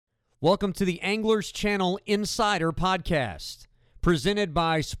Welcome to the Anglers Channel Insider Podcast, presented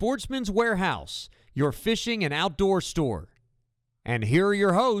by Sportsman's Warehouse, your fishing and outdoor store. And here are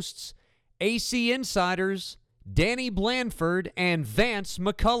your hosts, AC Insiders, Danny Blandford and Vance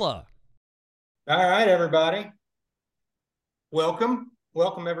McCullough. All right, everybody. Welcome.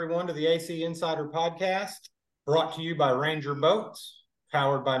 Welcome, everyone, to the AC Insider Podcast, brought to you by Ranger Boats,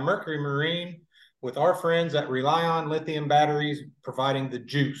 powered by Mercury Marine, with our friends at Rely On Lithium Batteries providing the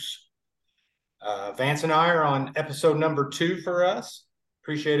juice. Vance and I are on episode number 2 for us.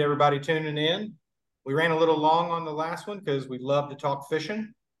 Appreciate everybody tuning in. We ran a little long on the last one because we love to talk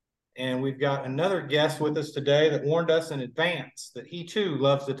fishing. And we've got another guest with us today that warned us in advance that he too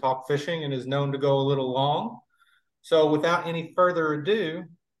loves to talk fishing and is known to go a little long. So without any further ado,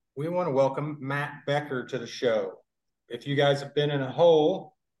 we want to welcome Matt Becker to the show. If you guys have been in a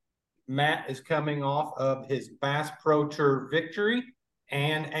hole, Matt is coming off of his Bass Pro Tour victory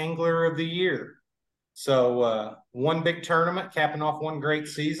and Angler of the Year. So one big tournament, capping off one great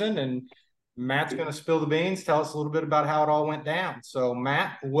season, and Matt's going to spill the beans, tell us a little bit about how it all went down. So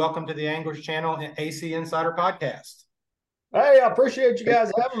Matt, welcome to the Anglers Channel AC Insider Podcast. Hey, I appreciate you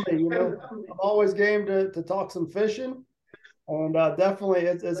guys having me. You know, I'm always game to talk some fishing, and definitely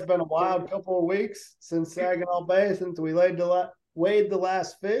it's been a wild couple of weeks since Saginaw Bay, since we weighed the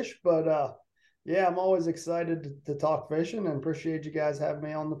last fish, but yeah, I'm always excited to talk fishing and appreciate you guys having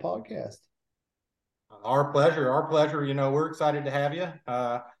me on the podcast. Our pleasure. Our pleasure. You know, we're excited to have you.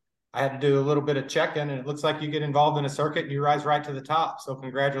 I had to do a little bit of checking, and it looks like you get involved in a circuit and you rise right to the top. So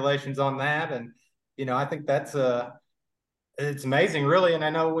congratulations on that. And, you know, I think that's it's amazing, really. And I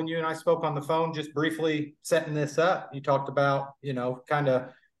know when you and I spoke on the phone, just briefly setting this up, you talked about, you know, kind of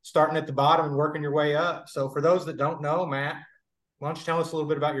starting at the bottom and working your way up. So for those that don't know, Matt, why don't you tell us a little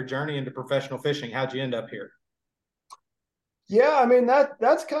bit about your journey into professional fishing? How'd you end up here? Yeah, I mean,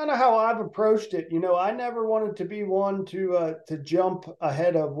 that's kind of how I've approached it. You know, I never wanted to be one to jump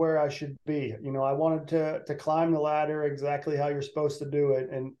ahead of where I should be. You know, I wanted to climb the ladder exactly how you're supposed to do it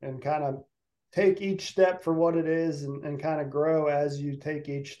and kind of take each step for what it is and kind of grow as you take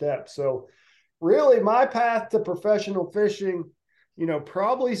each step. So really my path to professional fishing, you know,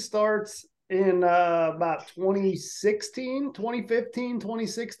 probably starts in about 2015,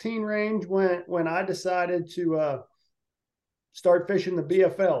 2016 range when I decided to start fishing the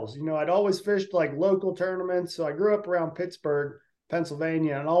BFLs. You know, I'd always fished like local tournaments. So I grew up around Pittsburgh,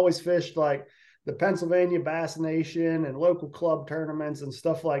 Pennsylvania, and always fished like the Pennsylvania Bass Nation and local club tournaments and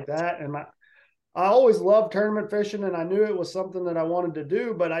stuff like that. And I always loved tournament fishing, and I knew it was something that I wanted to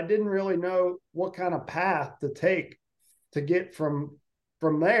do, but I didn't really know what kind of path to take to get from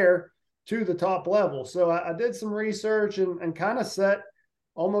there to the top level. So I did some research and kind of set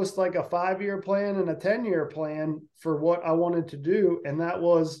almost like a 5-year plan and a 10-year plan for what I wanted to do. And that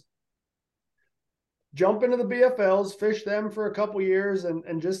was jump into the BFLs, fish them for a couple years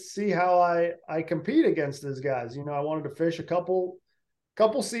and just see how I compete against those guys. You know, I wanted to fish a couple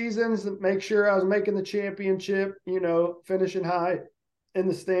seasons and make sure I was making the championship, you know, finishing high in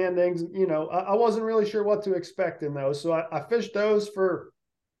the standings. You know, I wasn't really sure what to expect in those. So I fished those for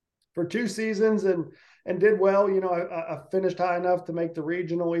 2 seasons and did well. You know, I finished high enough to make the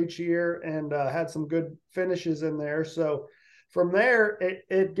regional each year and had some good finishes in there. So from there,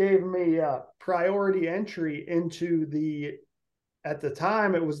 it gave me priority entry into at the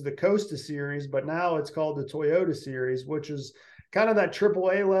time it was the Costa Series, but now it's called the Toyota Series, which is kind of that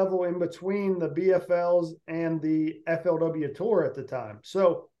AAA level in between the BFLs and the FLW Tour at the time.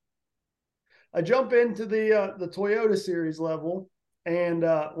 So I jump into the Toyota Series level. And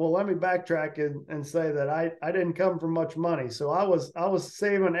well, let me backtrack and say that I didn't come from much money. So I was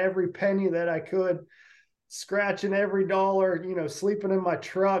saving every penny that I could, scratching every dollar, you know, sleeping in my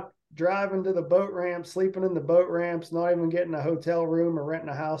truck, driving to the boat ramp, sleeping in the boat ramps, not even getting a hotel room or renting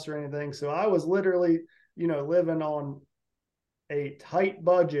a house or anything. So I was literally, you know, living on a tight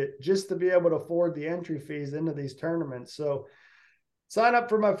budget just to be able to afford the entry fees into these tournaments. So sign up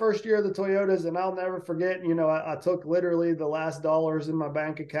for my first year of the Toyotas, and I'll never forget, you know, I took literally the last dollars in my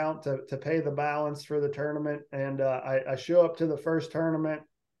bank account to pay the balance for the tournament. And I show up to the first tournament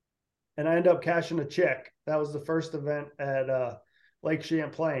and I end up cashing a check. That was the first event at Lake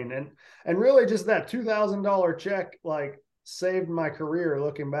Champlain. And really just that $2,000 check, like, saved my career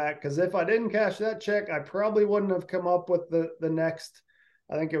looking back. Because if I didn't cash that check, I probably wouldn't have come up with the next,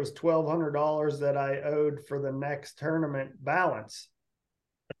 I think it was $1,200 that I owed for the next tournament balance.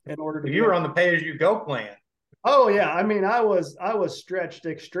 In order to you were on the pay-as-you-go plan. Oh yeah, I mean, I was stretched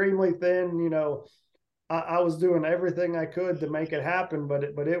extremely thin. You know, I was doing everything I could to make it happen, but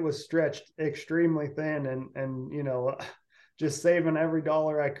it was stretched extremely thin, and you know, just saving every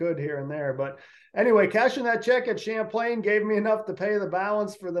dollar I could here and there. But anyway, cashing that check at Champlain gave me enough to pay the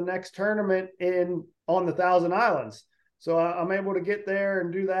balance for the next tournament on the Thousand Islands. So I'm able to get there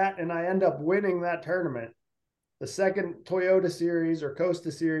and do that, and I end up winning that tournament, the second Toyota Series or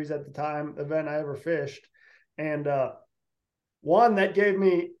Costa Series at the time event I ever fished. And one that gave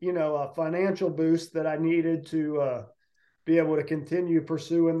me, a financial boost that I needed to be able to continue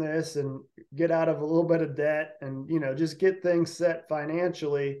pursuing this and get out of a little bit of debt and, just get things set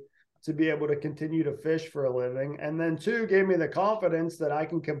financially to be able to continue to fish for a living. And then two, gave me the confidence that I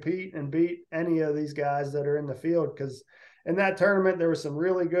can compete and beat any of these guys that are in the field. Because in that tournament, there were some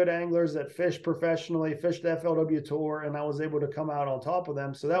really good anglers that fished professionally, fished the FLW Tour, and I was able to come out on top of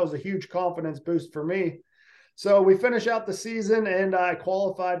them. So that was a huge confidence boost for me. So we finish out the season, and I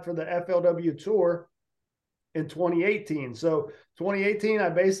qualified for the FLW Tour in 2018. So 2018, I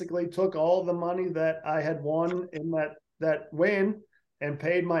basically took all the money that I had won in that win and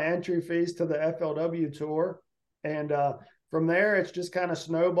paid my entry fees to the FLW Tour. And from there, it's just kind of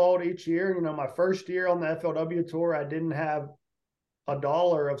snowballed each year. My first year on the FLW Tour, I didn't have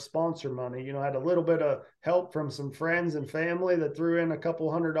 $1 of sponsor money. I had a little bit of help from some friends and family that threw in a couple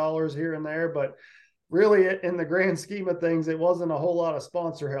 $100 here and there, but really in the grand scheme of things, it wasn't a whole lot of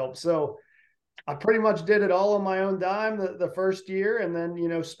sponsor help. So I pretty much did it all on my own dime the first year. And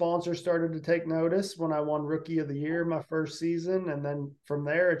then, sponsors started to take notice when I won Rookie of the Year my first season. And then from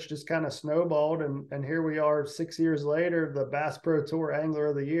there, it's just kind of snowballed. And here we are 6 years later, the Bass Pro Tour Angler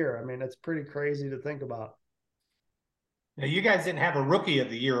of the Year. I mean, it's pretty crazy to think about. Now, you guys didn't have a Rookie of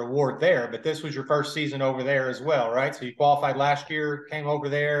the Year award there, but this was your first season over there as well, right? So you qualified last year, came over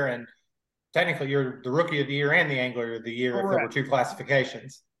there, and technically you're the Rookie of the Year and the Angler of the Year. Correct. If there were two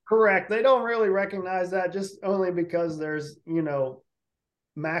classifications. Correct. They don't really recognize that, just only because there's,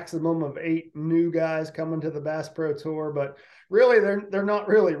 maximum of 8 new guys coming to the Bass Pro Tour, but really they're not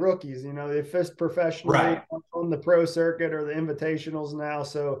really rookies. They fished professionally right on the pro circuit or the invitationals now.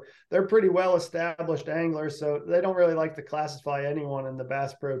 So they're pretty well established anglers. So they don't really like to classify anyone in the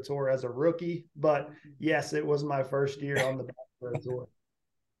Bass Pro Tour as a rookie, but yes, it was my first year on the Bass Pro Tour.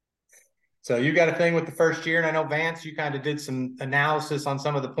 So you got a thing with the first year, and I know, Vance, you kind of did some analysis on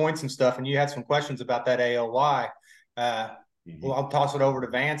some of the points and stuff, and you had some questions about that ALY. Well, I'll toss it over to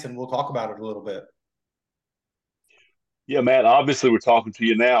Vance, and we'll talk about it a little bit. Yeah, Matt, obviously we're talking to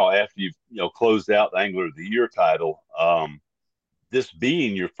you now after you've closed out the Angler of the Year title. This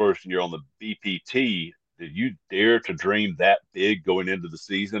being your first year on the BPT, did you dare to dream that big going into the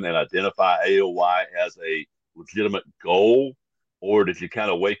season and identify AOY as a legitimate goal? Or did you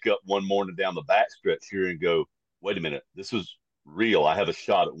kind of wake up one morning down the backstretch here and go, wait a minute, this is real. I have a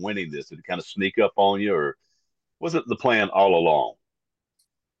shot at winning this. Did it kind of sneak up on you, or was it the plan all along?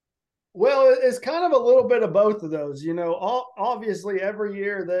 Well, it's kind of a little bit of both of those. Obviously every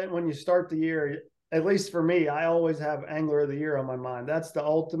year that when you start the year, at least for me, I always have Angler of the Year on my mind. That's the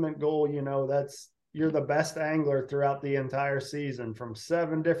ultimate goal. You're the best angler throughout the entire season from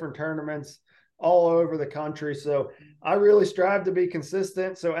 7 different tournaments all over the country. So I really strive to be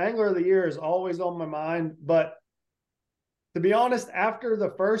consistent. So Angler of the Year is always on my mind. But to be honest, after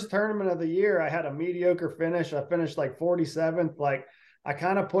the first tournament of the year, I had a mediocre finish. I finished like 47th. Like, I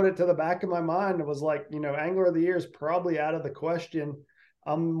kind of put it to the back of my mind. It was like, Angler of the Year is probably out of the question.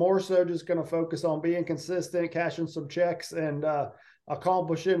 I'm more so just going to focus on being consistent, cashing some checks, and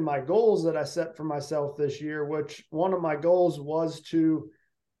accomplishing my goals that I set for myself this year, which one of my goals was to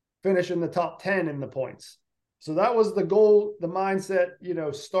finish in the top 10 in the points. So that was the goal, the mindset,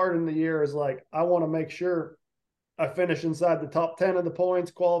 starting the year is like, I want to make sure I finish inside the top 10 of the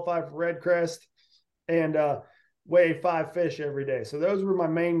points, qualify for Red Crest, and weigh 5 fish every day. So those were my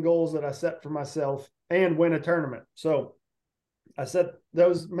main goals that I set for myself, and win a tournament. So I set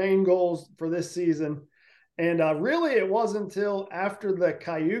those main goals for this season. And really it wasn't until after the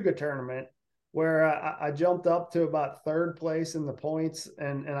Cayuga tournament where I jumped up to about 3rd place in the points,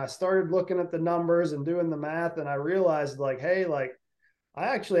 and I started looking at the numbers and doing the math, and I realized like, hey, like I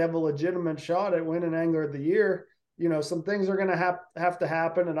actually have a legitimate shot at winning Angler of the Year. Some things are going to have to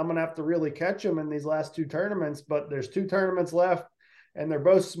happen, and I'm going to have to really catch them in these last 2 tournaments, but there's 2 tournaments left, and they're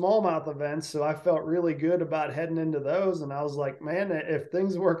both smallmouth events. So I felt really good about heading into those. And I was like, man, if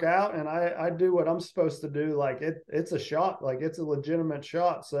things work out and I do what I'm supposed to do, like it's a shot, like it's a legitimate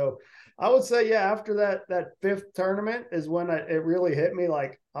shot. So I would say, yeah, after that 5th tournament is when it really hit me,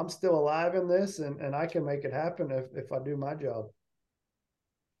 like I'm still alive in this, and I can make it happen if I do my job.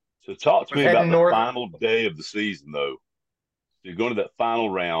 So talk to me about the final day of the season, though. So you're going to that final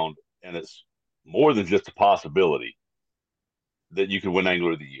round, and it's more than just a possibility that you could win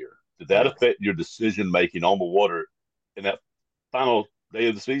Angler of the Year. Did that affect your decision-making on the water in that final day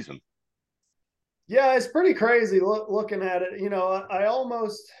of the season. Yeah, it's pretty crazy looking at it. I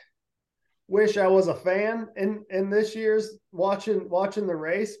almost wish I was a fan in this year's watching the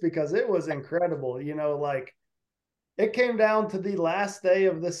race, because it was incredible. Like, it came down to the last day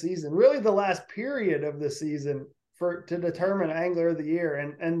of the season, really the last period of the season, to determine Angler of the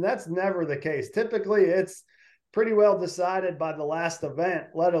Year. And that's never the case. Typically it's pretty well decided by the last event,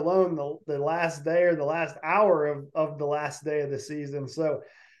 let alone the last day or the last hour of the last day of the season. So,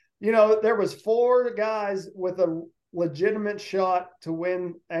 there was 4 guys with a legitimate shot to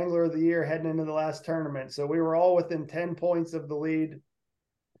win Angler of the Year heading into the last tournament. So we were all within 10 points of the lead.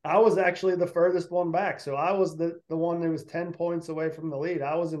 I was actually the furthest one back. So I was the one that was 10 points away from the lead.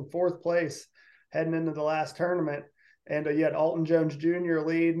 I was in 4th place heading into the last tournament. And you had Alton Jones Jr.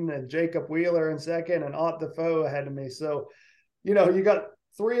 leading, and Jacob Wheeler in second, and Ott Defoe ahead of me. So, you got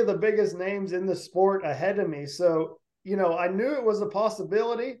 3 of the biggest names in the sport ahead of me. So, I knew it was a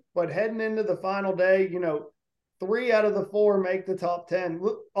possibility, but heading into the final day, 3 out of the 4 make the top 10.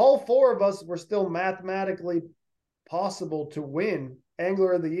 All 4 of us were still mathematically possible to win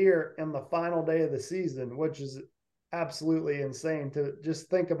Angler of the Year in the final day of the season, which is absolutely insane to just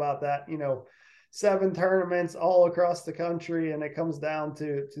think about that. 7 tournaments all across the country, and it comes down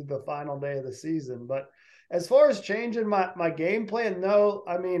to the final day of the season. But as far as changing my game plan, no.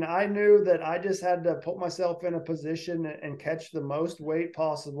 I mean, I knew that I just had to put myself in a position and catch the most weight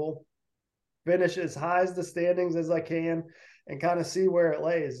possible, finish as high as the standings as I can, and kind of see where it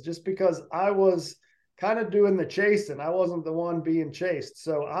lays, just because I was kind of doing the chasing. I wasn't the one being chased.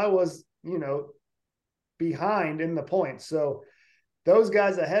 So I was, behind in the points. So those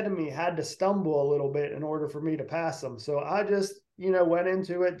guys ahead of me had to stumble a little bit in order for me to pass them. So I just, went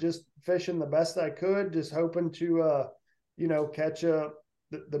into it just fishing the best I could, just hoping to, catch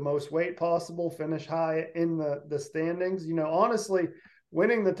the most weight possible, finish high in the standings. Honestly,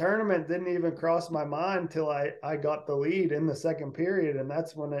 winning the tournament didn't even cross my mind till I got the lead in the second period. And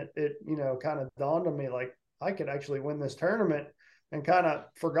that's when it kind of dawned on me, like, I could actually win this tournament, and kind of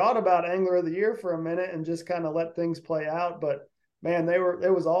forgot about Angler of the Year for a minute and just kind of let things play out. But man,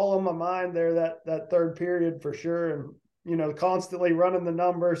 it was all on my mind there that third period for sure. And, constantly running the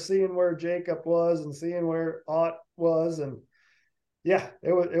numbers, seeing where Jacob was and seeing where Ott was. And yeah,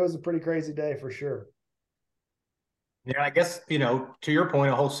 it was a pretty crazy day for sure. Yeah, I guess, to your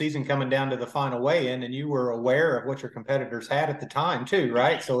point, a whole season coming down to the final weigh-in, and you were aware of what your competitors had at the time too,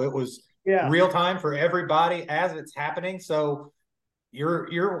 right? So it was real time for everybody as it's happening. So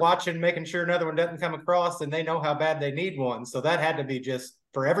you're watching, making sure another one doesn't come across, and they know how bad they need one. So that had to be, just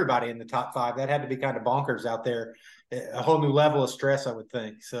for everybody in the top 5, that had to be kind of bonkers out there, a whole new level of stress, I would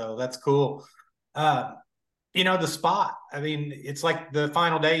think. So that's cool. The spot, I mean, it's like the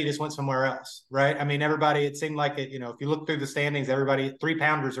final day, you just went somewhere else, right? I mean, everybody, it seemed like it, if you look through the standings, everybody,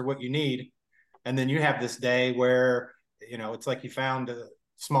 3-pounders are what you need. And then you have this day where, it's like you found a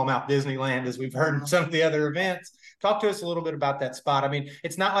smallmouth Disneyland, as we've heard in some of the other events. Talk to us a little bit about that spot. I mean,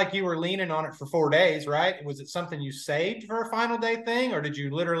 it's not like you were leaning on it for 4 days, right? Was it something you saved for a final day thing, or did you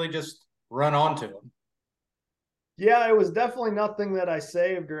literally just run onto them? Yeah, it was definitely nothing that I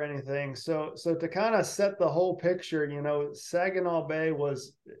saved or anything. So to kind of set the whole picture, Saginaw Bay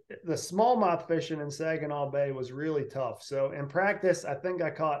was, the smallmouth fishing in Saginaw Bay was really tough. So in practice, I think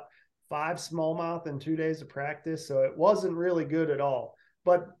I caught 5 smallmouth in 2 days of practice. So it wasn't really good at all.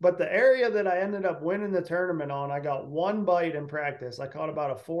 But the area that I ended up winning the tournament on, I got 1 bite in practice. I caught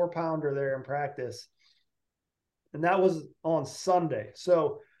about a 4-pounder there in practice. And that was on Sunday.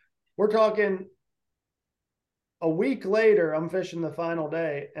 So we're talking a week later, I'm fishing the final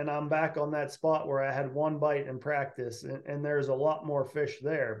day, and I'm back on that spot where I had 1 bite in practice, and there's a lot more fish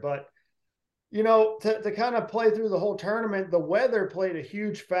there. But, to kind of play through the whole tournament, the weather played a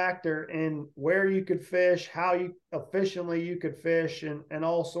huge factor in where you could fish, how efficiently you could fish, and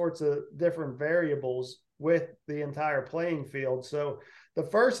all sorts of different variables with the entire playing field. So the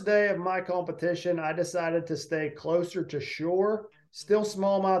first day of my competition, I decided to stay closer to shore. Still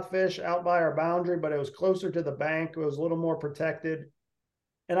smallmouth fish out by our boundary, but it was closer to the bank. It was a little more protected.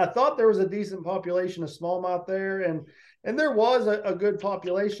 And I thought there was a decent population of smallmouth there. And there was a good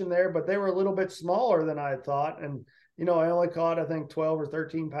population there, but they were a little bit smaller than I had thought. And, I only caught, I think, 12 or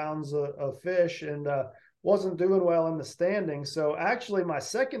 13 pounds of fish, and wasn't doing well in the standings. So actually my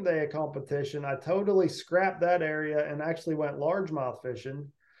second day of competition, I totally scrapped that area and actually went largemouth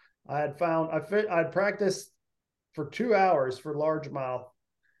fishing. I'd practiced for 2 hours for largemouth,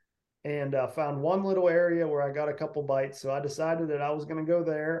 and found one little area where I got a couple bites. So I decided that I was going to go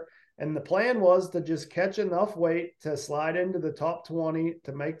there. And the plan was to just catch enough weight to slide into the top 20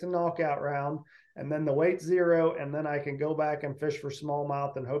 to make the knockout round, and then the weight zero, and then I can go back and fish for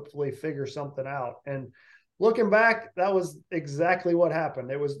smallmouth and hopefully figure something out. And looking back, that was exactly what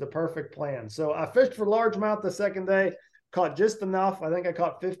happened. It was the perfect plan. So I fished for largemouth the second day, caught just enough. I think I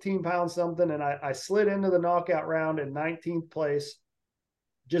caught 15 pounds something, and I slid into the knockout round in 19th place.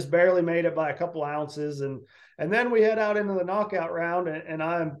 Just barely made it by a couple ounces. And then we head out into the knockout round, and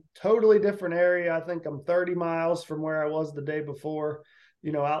I'm totally different area. I think I'm 30 miles from where I was the day before,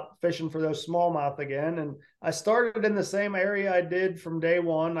 out fishing for those smallmouth again. And I started in the same area I did from day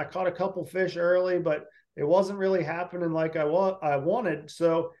one. I caught a couple fish early, but it wasn't really happening like I wanted.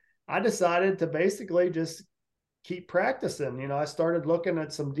 So I decided to basically just keep practicing. I started looking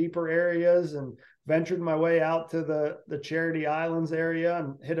at some deeper areas and ventured my way out to the Charity Islands area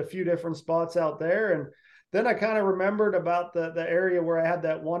and hit a few different spots out there. And then I kind of remembered about the area where I had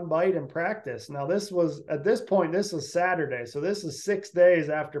that one bite in practice. Now this was Saturday. So this is 6 days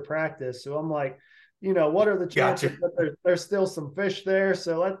after practice. So I'm like, what are the chances that there's still some fish there?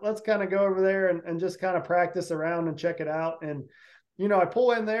 So let's kind of go over there and just kind of practice around and check it out. And, I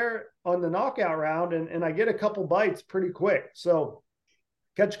pull in there on the knockout round and I get a couple bites pretty quick. So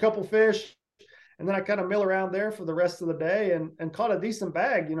catch a couple fish, and then I kind of mill around there for the rest of the day and caught a decent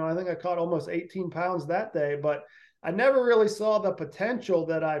bag. I think I caught almost 18 pounds that day, but I never really saw the potential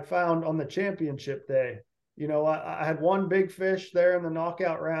that I found on the championship day. I had one big fish there in the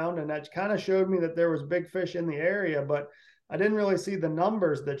knockout round, and that kind of showed me that there was big fish in the area, but I didn't really see the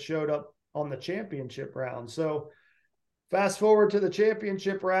numbers that showed up on the championship round. So fast forward to the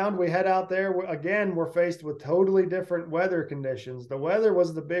championship round, we head out there. Again, we're faced with totally different weather conditions. The weather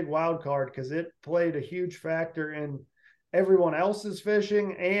was the big wild card because it played a huge factor in everyone else's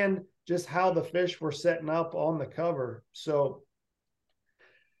fishing and just how the fish were setting up on the cover. So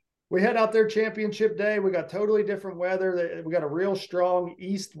we head out there championship day. We got totally different weather. We got a real strong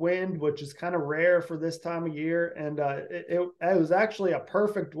east wind, which is kind of rare for this time of year. And it was actually a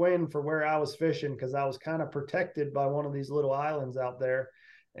perfect wind for where I was fishing because I was kind of protected by one of these little islands out there.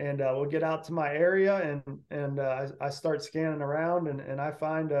 And we'll get out to my area and I start scanning around and I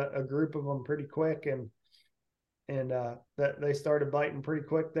find a group of them pretty quick. And that they started biting pretty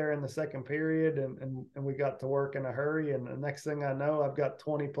quick there in the second period, and we got to work in a hurry. And the next thing I know, I've got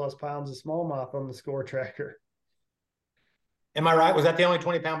 20 plus pounds of smallmouth on the score tracker. Am I right? Was that the only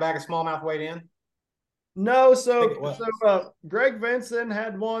 20-pound bag of smallmouth weighed in? No, so Greg Vincent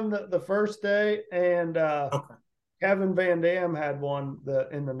had one the first day, and okay. Kevin VanDam had one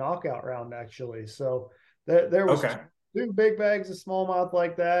in the knockout round actually. So there was two big bags of smallmouth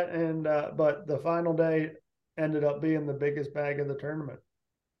like that, and but the final day ended up being the biggest bag of the tournament.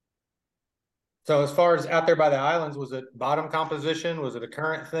 So as far as out there by the islands, was it bottom composition? Was it a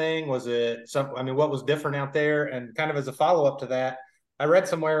current thing? Was it what was different out there? And kind of as a follow-up to that, I read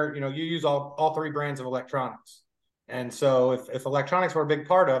somewhere, you use all three brands of electronics. And so if electronics were a big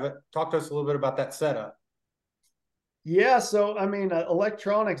part of it, talk to us a little bit about that setup. Yeah, so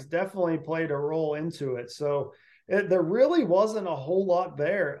electronics definitely played a role into it. So there really wasn't a whole lot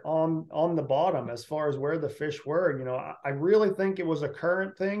there on the bottom as far as where the fish were. I really think it was a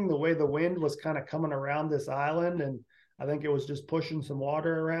current thing, the way the wind was kind of coming around this island. And I think it was just pushing some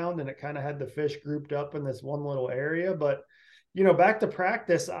water around, and it kind of had the fish grouped up in this one little area. But, back to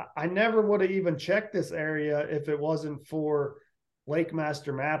practice, I never would have even checked this area if it wasn't for Lake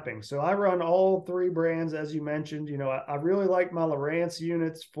Master mapping. So I run all three brands, as you mentioned. I really like my Lowrance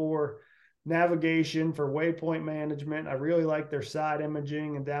units for navigation, for waypoint management. I really like their side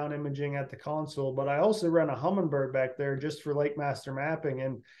imaging and down imaging at the console, but I also run a Humminbird back there just for Lake Master mapping.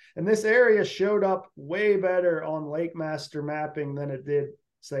 And this area showed up way better on Lake Master mapping than it did,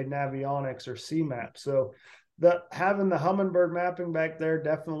 say, Navionics or CMAP. So having the Humminbird mapping back there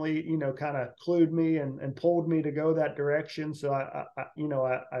definitely, kind of clued me and pulled me to go that direction. So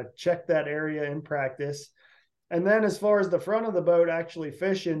I checked that area in practice. And then as far as the front of the boat actually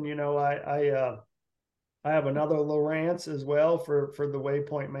fishing, I have another Lowrance as well for the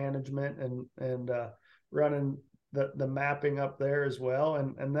waypoint management and running the mapping up there as well.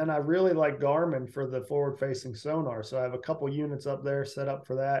 And then I really like Garmin for the forward facing sonar. So I have a couple units up there set up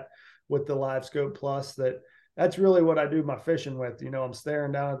for that with the Live Scope Plus. That's really what I do my fishing with. I'm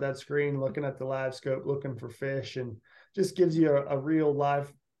staring down at that screen, looking at the Live Scope, looking for fish, and just gives you a real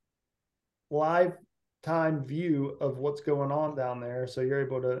live time view of what's going on down there, so you're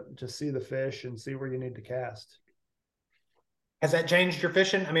able to see the fish and see where you need to cast. Has that changed your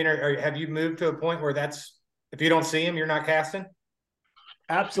fishing? Have you moved to a point where if you don't see them, you're not casting?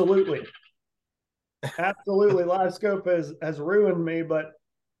 Absolutely. Live Scope has ruined me, but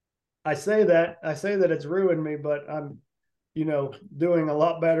I say that it's ruined me, but doing a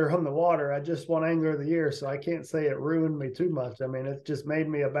lot better on the water. I just won Angler of the Year, so I can't say it ruined me too much. I mean, it's just made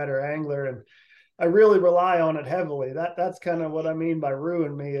me a better angler, and I really rely on it heavily. That's kind of what I mean by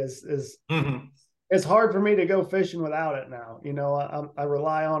ruin me is Mm-hmm. it's hard for me to go fishing without it now. I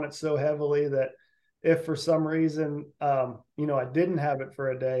rely on it so heavily that if for some reason, I didn't have it for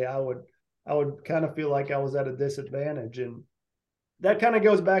a day, I would kind of feel like I was at a disadvantage. And that kind of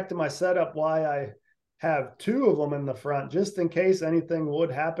goes back to my setup, why I have two of them in the front, just in case anything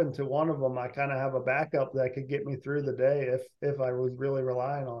would happen to one of them. I kind of have a backup that could get me through the day if I was really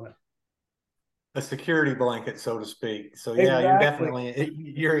relying on it. A security blanket, so to speak. So yeah, Exactly.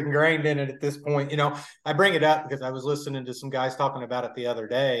 you're ingrained in it at this point. I bring it up because I was listening to some guys talking about it the other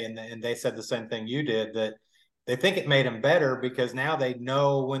day, and they said the same thing you did, that they think it made them better because now they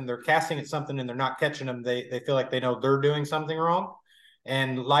know when they're casting at something and they're not catching them, they feel like they know they're doing something wrong.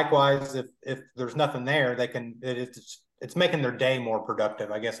 And likewise, if there's nothing there, it's making their day more productive,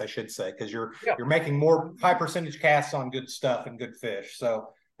 I guess I should say, because you're making more high percentage casts on good stuff and good fish. So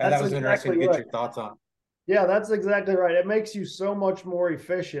that was interesting to get your thoughts on. Yeah, that's exactly right. It makes you so much more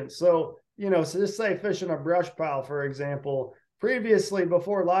efficient. So just say fishing a brush pile, for example. Previously,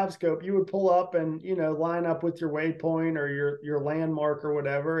 before live scope, you would pull up and line up with your waypoint or your landmark or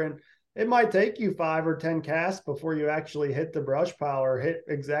whatever, and it might take you 5 or 10 casts before you actually hit the brush pile or hit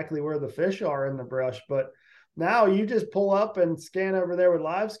exactly where the fish are in the brush. But now you just pull up and scan over there with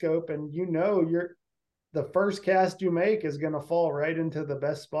live scope, and the first cast you make is going to fall right into the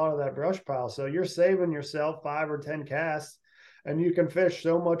best spot of that brush pile. So you're saving yourself 5 or 10 casts, and you can fish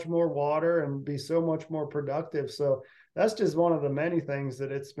so much more water and be so much more productive. So that's just one of the many things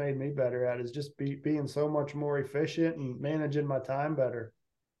that it's made me better at, is just being so much more efficient and managing my time better.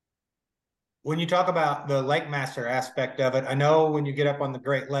 When you talk about the Lake Master aspect of it, I know when you get up on the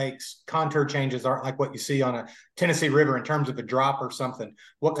Great Lakes, contour changes aren't like what you see on a Tennessee River in terms of a drop or something.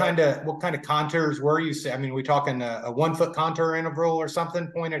 What kind of contours were you seeing? I mean, we talking a 1 foot contour interval or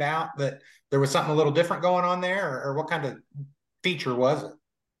something pointed out that there was something a little different going on there, or what kind of feature was it?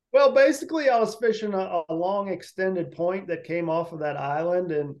 Well, basically, I was fishing a long extended point that came off of that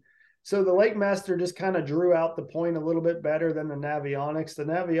island, and so the Lake Master just kind of drew out the point a little bit better than the Navionics. The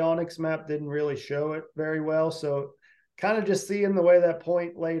Navionics map didn't really show it very well. So kind of just seeing the way that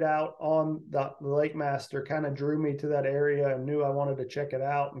point laid out on the Lake Master kind of drew me to that area and knew I wanted to check it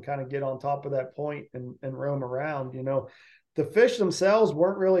out and kind of get on top of that point and roam around. The fish themselves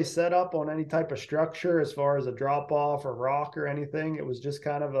weren't really set up on any type of structure as far as a drop off or rock or anything. It was just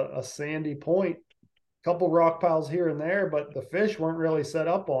kind of a sandy point, couple rock piles here and there, but the fish weren't really set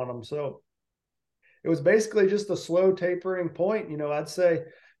up on them. So it was basically just a slow tapering point. I'd say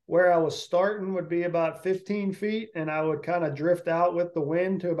where I was starting would be about 15 feet, and I would kind of drift out with the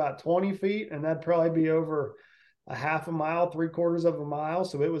wind to about 20 feet, and that'd probably be over a half a mile, 3/4 of a mile.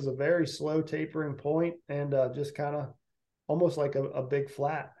 So it was a very slow tapering point, and just kind of almost like a big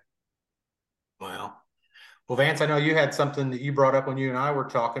flat. Wow. Well, Vance, I know you had something that you brought up when you and I were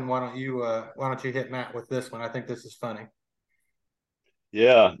talking. Why don't you hit Matt with this one? I think this is funny.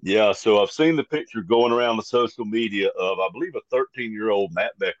 Yeah. So I've seen the picture going around the social media of, I believe, a 13-year-old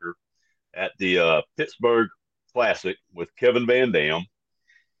Matt Becker at the Pittsburgh Classic with Kevin VanDam,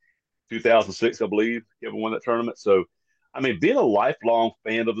 2006, I believe. Kevin won that tournament. So, I mean, being a lifelong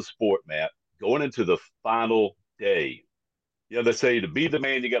fan of the sport, Matt, going into the final day, they say to be the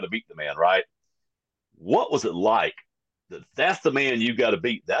man, you got to beat the man, right? What was it like? That's the man you got to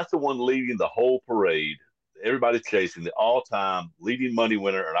beat. That's the one leading the whole parade. Everybody's chasing the all-time leading money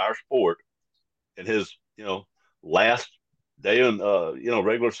winner in our sport, and his, last day on,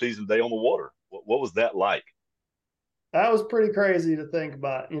 regular season day on the water. What was that like? That was pretty crazy to think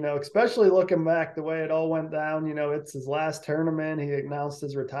about, especially looking back the way it all went down. It's his last tournament. He announced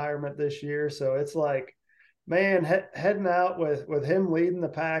his retirement this year. So it's like, man, heading out with him leading the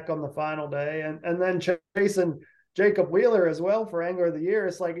pack on the final day and then chasing Jacob Wheeler as well for Angler of the Year.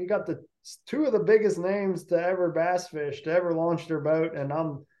 It's like you got the two of the biggest names to ever bass fish, to ever launch their boat. And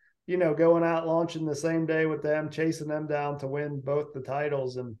I'm, going out launching the same day with them, chasing them down to win both the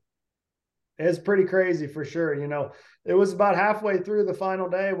titles. And it's pretty crazy for sure. It was about halfway through the final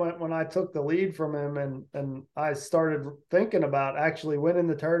day when I took the lead from him and I started thinking about actually winning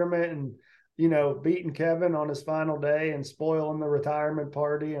the tournament and, beating Kevin on his final day and spoiling the retirement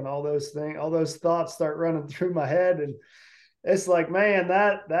party and all those things. All those thoughts start running through my head, and it's like, man,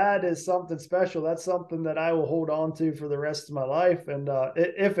 that is something special. That's something that I will hold on to for the rest of my life. And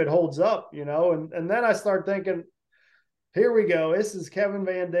if it holds up, and then I start thinking, here we go. This is Kevin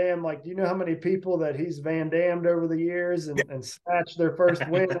VanDam. Like, do you know how many people that he's Van Dammed over the years and snatched their first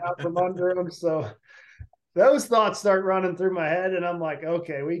win out from under him? So those thoughts start running through my head, and I'm like,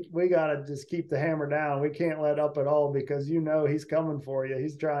 okay, we got to just keep the hammer down. We can't let up at all, because he's coming for you.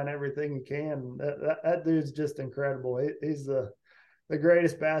 He's trying everything he can. That dude's just incredible. He's the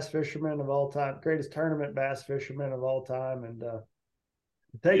greatest bass fisherman of all time, greatest tournament bass fisherman of all time, and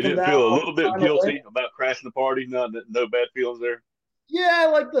You take him didn't down feel a on little the bit final day. guilty about crashing the party? No bad feelings there. Yeah,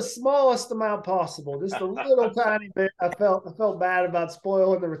 like the smallest amount possible, just a little tiny bit. I felt bad about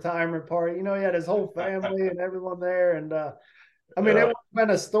spoiling the retirement party. He had his whole family and everyone there, and I mean, it would have been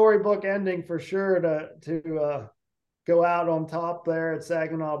a storybook ending for sure to go out on top there at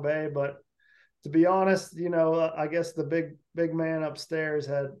Saginaw Bay. But to be honest, I guess the big man upstairs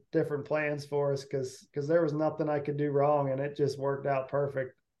had different plans for us, because there was nothing I could do wrong, and it just worked out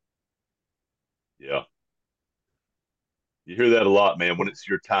perfect. Yeah. You hear that a lot, man. When it's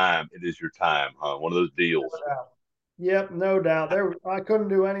your time, it is your time, huh? One of those deals. Yep, no doubt. I couldn't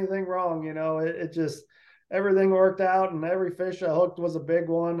do anything wrong. It just, everything worked out, and every fish I hooked was a big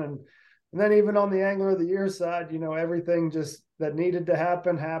one. And then even on the Angler of the Year side, everything just that needed to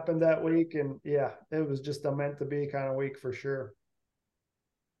happen happened that week. And yeah, it was just a meant to be kind of week for sure.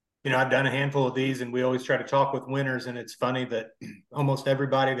 I've done a handful of these, and we always try to talk with winners, and it's funny that almost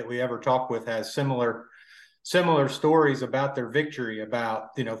everybody that we ever talk with has similar stories about their victory,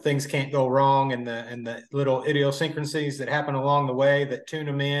 about things can't go wrong, and the little idiosyncrasies that happen along the way that tune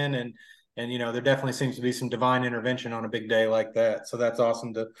them in, and there definitely seems to be some divine intervention on a big day like that. So that's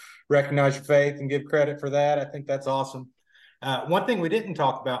awesome to recognize your faith and give credit for that. I think that's awesome. One thing we didn't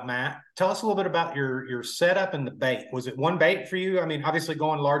talk about, Matt, tell us a little bit about your setup and the bait. Was it one bait for you? I mean, obviously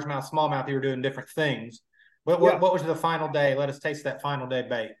going largemouth, smallmouth, you were doing different things. What was the final day? Let us taste that final day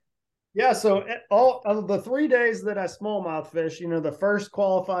bait. Yeah, so all of the 3 days that I smallmouth fish, the first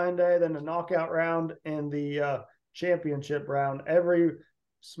qualifying day, then the knockout round, and the championship round, every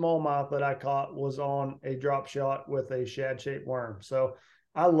smallmouth that I caught was on a drop shot with a shad-shaped worm. So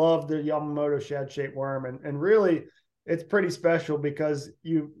I love the Yamamoto shad-shaped worm, and really it's pretty special, because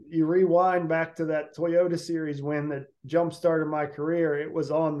you rewind back to that Toyota Series win that jump-started my career. It was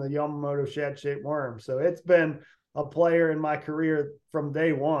on the Yamamoto shad-shaped worm. So it's been a player in my career from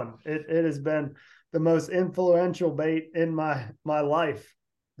day one. It has been the most influential bait in my life,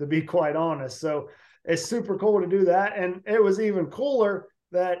 to be quite honest. So it's super cool to do that. And it was even cooler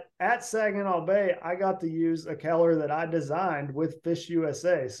that at Saginaw Bay, I got to use a color that I designed with Fish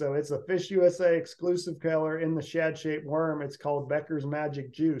USA. So it's a Fish USA exclusive color in the shad-shaped worm. It's called Becker's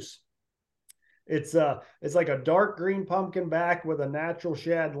Magic Juice. It's like a dark green pumpkin back with a natural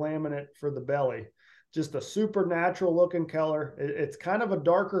shad laminate for the belly. Just a super natural looking color. It's kind of a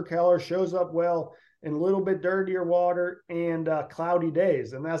darker color, shows up well in a little bit dirtier water and cloudy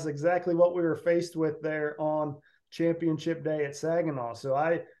days. And that's exactly what we were faced with there on championship day at Saginaw. So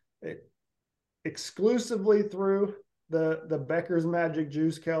I exclusively threw the Becker's Magic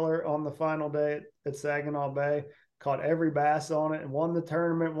Juice color on the final day at Saginaw Bay, caught every bass on it, and won the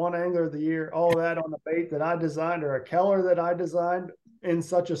tournament, won Angler of the Year, all that on the bait that I designed, or a color that I designed in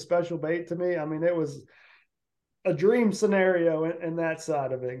such a special bait to me. I mean, it was a dream scenario in that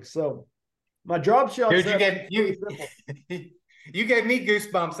side of it. So my drop shot. Dude, you gave me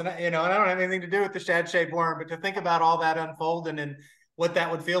goosebumps, and I don't have anything to do with the shad-shaped worm, but to think about all that unfolding and what that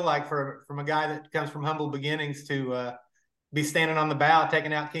would feel like from a guy that comes from humble beginnings to be standing on the bow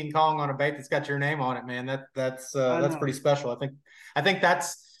taking out King Kong on a bait that's got your name on it, man. That's pretty special. I think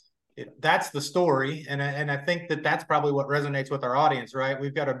that's the story, and I think that's probably what resonates with our audience, right?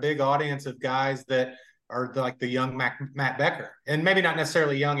 We've got a big audience of guys that are like the young Matt Becker, and maybe not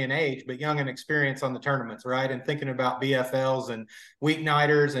necessarily young in age, but young in experience on the tournaments, right? And thinking about BFLs and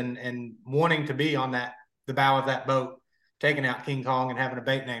weeknighters and wanting to be on the bow of that boat, taking out King Kong and having a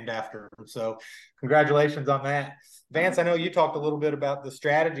bait named after him. So congratulations on that. Vance, I know you talked a little bit about the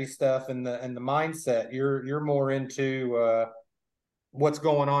strategy stuff and the mindset. You're more into what's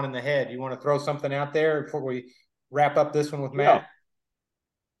going on in the head. You want to throw something out there before we wrap up this one with Matt?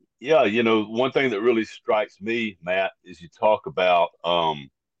 Yeah, one thing that really strikes me, Matt, is you talk about,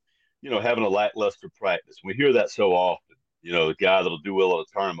 having a lackluster practice. We hear that so often. The guy that'll do well at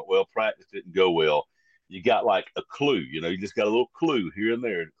a tournament, well, practice didn't go well. You got like a clue, you just got a little clue here and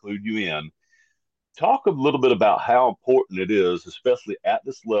there to clue you in. Talk a little bit about how important it is, especially at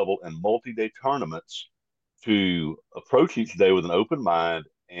this level in multi-day tournaments, to approach each day with an open mind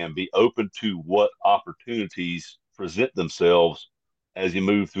and be open to what opportunities present themselves as you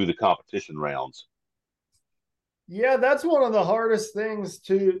move through the competition rounds. Yeah, that's one of the hardest things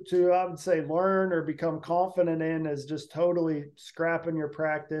to I would say learn or become confident in, is just totally scrapping your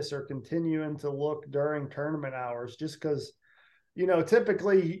practice or continuing to look during tournament hours, just because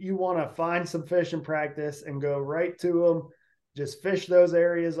typically you want to find some fish in practice and go right to them, just fish those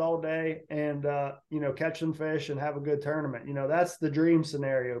areas all day and, catch some fish and have a good tournament. That's the dream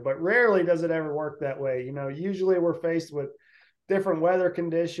scenario, but rarely does it ever work that way. Usually we're faced with different weather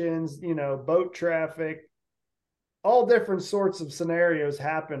conditions, boat traffic, all different sorts of scenarios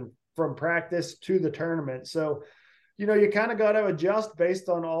happen from practice to the tournament. So, you kind of got to adjust based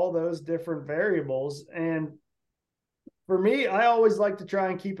on all those different variables. And for me, I always like to try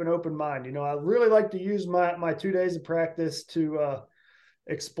and keep an open mind. I really like to use my 2 days of practice to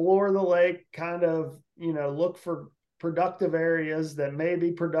explore the lake, kind of, look for productive areas that may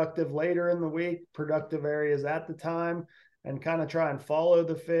be productive later in the week, productive areas at the time, and kind of try and follow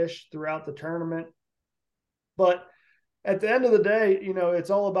the fish throughout the tournament. But at the end of the day,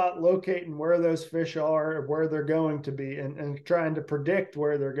 it's all about locating where those fish are, or where they're going to be, and trying to predict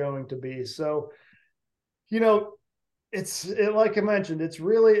where they're going to be. So, like I mentioned, it's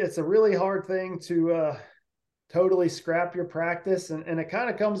a really hard thing to totally scrap your practice. And it kind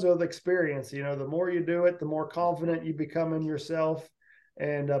of comes with experience. The more you do it, the more confident you become in yourself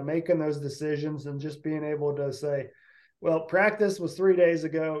and making those decisions, and just being able to say, well, practice was 3 days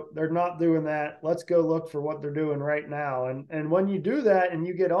ago. They're not doing that. Let's go look for what they're doing right now. And when you do that and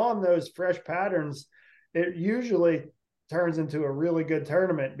you get on those fresh patterns, it usually turns into a really good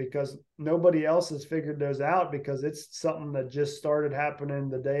tournament, because nobody else has figured those out, because it's something that just started happening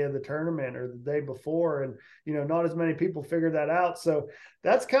the day of the tournament or the day before. And, not as many people figure that out. So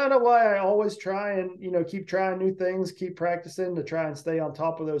that's kind of why I always try and, keep trying new things, keep practicing to try and stay on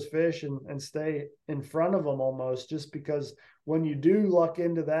top of those fish and stay in front of them almost, just because when you do luck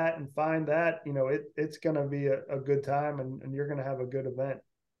into that and find that, it's going to be a good time, and you're going to have a good event.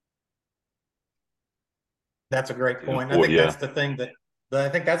 That's a great point. I think that's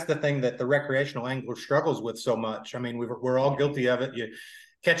the thing that the recreational angler struggles with so much. I mean, we're all guilty of it. You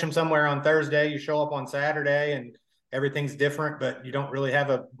catch them somewhere on Thursday, you show up on Saturday, and everything's different, but you don't really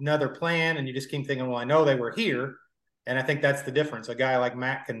have another plan, and you just keep thinking, well, I know they were here. And I think that's the difference. A guy like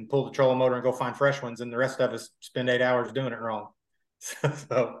Matt can pull the trolling motor and go find fresh ones, and the rest of us spend 8 hours doing it wrong.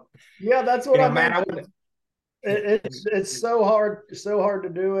 So yeah, that's what I meant. It's so hard to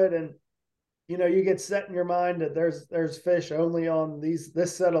do it. And you get set in your mind that there's fish only on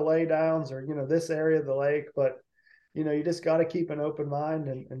this set of laydowns, or, this area of the lake. But, you just got to keep an open mind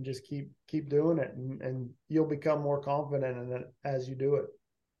and just keep doing it, and you'll become more confident in it as you do it.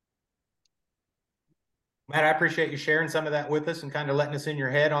 Matt, I appreciate you sharing some of that with us and kind of letting us in your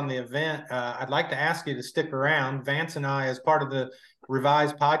head on the event. I'd like to ask you to stick around. Vance and I, as part of the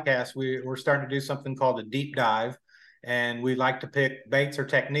revised podcast, we're starting to do something called a deep dive. And we like to pick baits or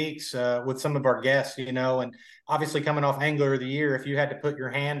techniques with some of our guests, and obviously coming off Angler of the Year, if you had to put your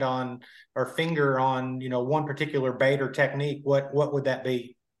hand on or finger on, one particular bait or technique, what would that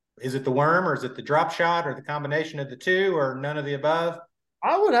be? Is it the worm, or is it the drop shot, or the combination of the two, or none of the above?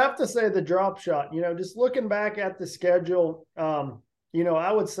 I would have to say the drop shot. Just looking back at the schedule,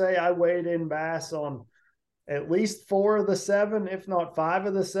 I would say I weighed in bass on at least 4 of the 7, if not 5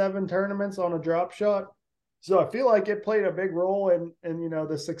 of the 7 tournaments on a drop shot. So I feel like it played a big role in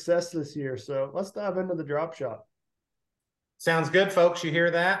the success this year. So let's dive into the drop shot. Sounds good, folks. You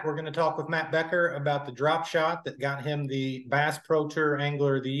hear that? We're going to talk with Matt Becker about the drop shot that got him the Bass Pro Tour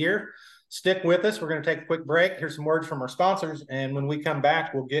Angler of the Year. Stick with us. We're going to take a quick break. Here's some words from our sponsors. And when we come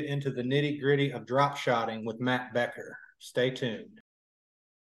back, we'll get into the nitty-gritty of drop shotting with Matt Becker. Stay tuned.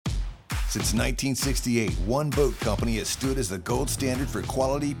 Since 1968, one boat company has stood as the gold standard for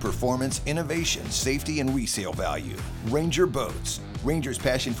quality, performance, innovation, safety, and resale value. Ranger Boats. Ranger's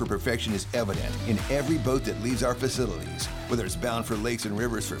passion for perfection is evident in every boat that leaves our facilities, whether it's bound for lakes and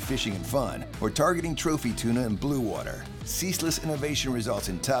rivers for fishing and fun, or targeting trophy tuna and blue water. Ceaseless innovation results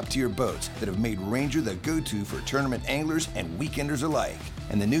in top-tier boats that have made Ranger the go-to for tournament anglers and weekenders alike.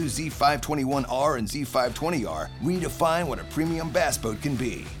 And the new Z521R and Z520R redefine what a premium bass boat can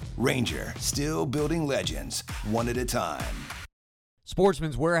be. Ranger, still building legends, one at a time.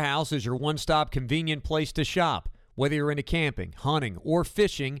 Sportsman's Warehouse is your one-stop convenient place to shop. Whether you're into camping, hunting, or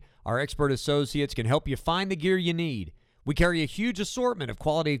fishing, our expert associates can help you find the gear you need. We carry a huge assortment of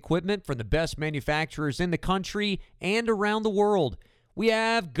quality equipment from the best manufacturers in the country and around the world. We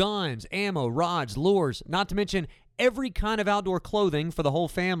have guns, ammo, rods, lures, not to mention every kind of outdoor clothing for the whole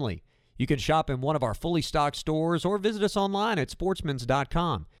family. You can shop in one of our fully stocked stores or visit us online at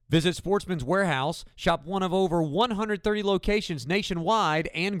sportsmans.com. Visit Sportsman's Warehouse, shop one of over 130 locations nationwide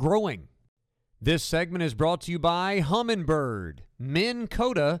and growing. This segment is brought to you by Humminbird, Minn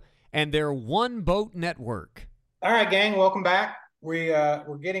Kota, and their One Boat Network. All right, gang, welcome back.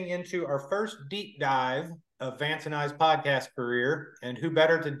 We're getting into our first deep dive of Vance and I's podcast career, and who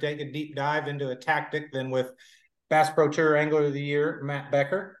better to take a deep dive into a tactic than with Bass Pro Tour Angler of the Year, Matt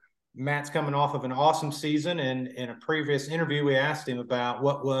Becker. Matt's coming off of an awesome season, and in a previous interview, we asked him about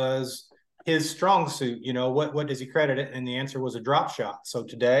what was his strong suit. You know, what does he credit it? And the answer was a drop shot. So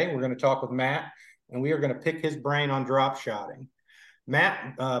today we're going to talk with Matt, and we are going to pick his brain on drop shotting.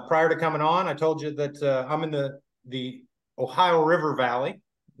 Matt, prior to coming on, I told you that I'm in the Ohio River Valley,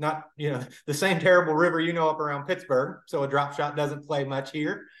 not, the same terrible river, up around Pittsburgh. So a drop shot doesn't play much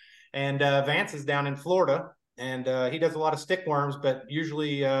here. And Vance is down in Florida, and he does a lot of stick worms, but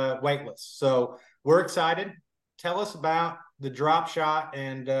usually weightless. So we're excited. Tell us about the drop shot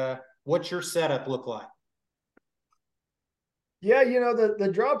and what's your setup look like? Yeah, the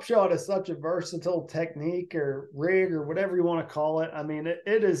drop shot is such a versatile technique or rig or whatever you want to call it. I mean,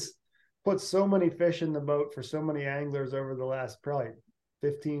 it has put so many fish in the boat for so many anglers over the last probably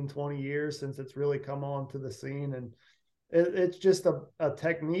 15, 20 years since it's really come onto the scene. And it's just a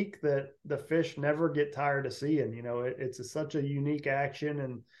technique that the fish never get tired of seeing. It's such a unique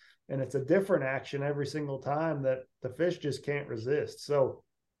action, and it's a different action every single time that the fish just can't resist. So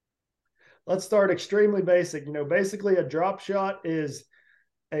let's start extremely basic. Basically a drop shot is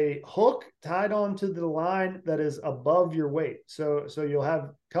a hook tied onto the line that is above your weight. So you'll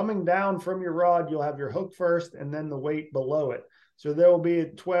have coming down from your rod, you'll have your hook first and then the weight below it. So there will be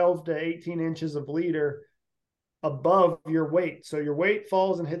 12 to 18 inches of leader above your weight. So your weight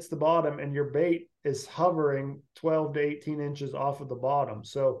falls and hits the bottom, and your bait is hovering 12 to 18 inches off of the bottom.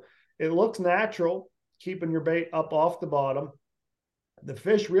 So it looks natural, keeping your bait up off the bottom. The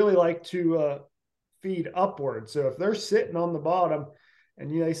fish really like to feed upward. So if they're sitting on the bottom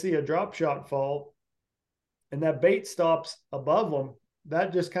and they see a drop shot fall and that bait stops above them,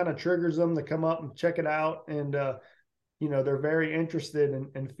 that just kind of triggers them to come up and check it out. And, they're very interested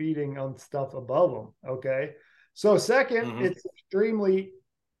in feeding on stuff above them. Okay. So second, it's extremely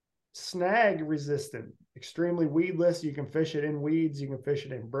snag resistant, extremely weedless. You can fish it in weeds. You can fish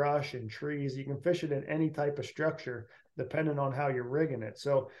it in brush and trees. You can fish it in any type of structure, depending on how you're rigging it.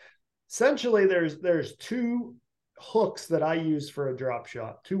 So essentially there's two hooks that I use for a drop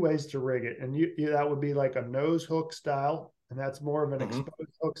shot, two ways to rig it. And that would be like a nose hook style, and that's more of an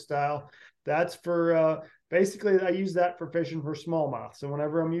exposed hook style. That's for basically I use that for fishing for smallmouth. So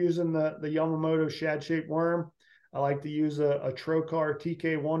whenever I'm using the Yamamoto shad shaped worm, I like to use a Trocar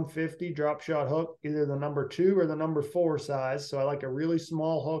TK 150 drop shot hook, either the number 2 or the number 4 size. So I like a really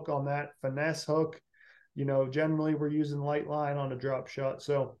small hook on that finesse hook. Generally we're using light line on a drop shot.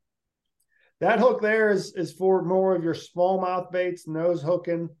 So that hook there is for more of your smallmouth baits, nose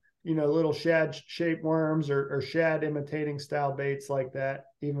hooking, little shad shaped worms or shad imitating style baits like that,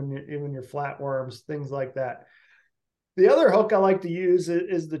 even your flatworms, things like that. The other hook I like to use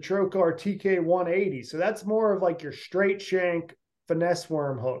is the Trocar TK 180. So that's more of like your straight shank finesse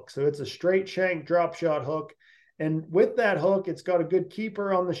worm hook. So it's a straight shank drop shot hook. And with that hook, it's got a good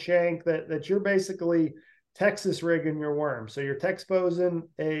keeper on the shank that you're basically Texas rigging your worm. So you're texposing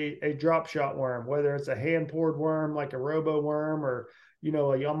a drop shot worm, whether it's a hand poured worm like a robo worm or, a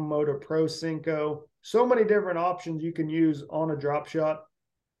Yamamoto Pro Cinco. So many different options you can use on a drop shot,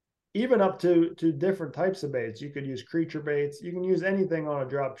 even up to different types of baits. You could use creature baits. You can use anything on a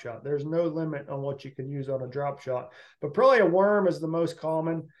drop shot. There's no limit on what you can use on a drop shot, but probably a worm is the most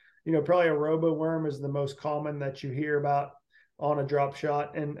common. Probably a robo worm is the most common that you hear about on a drop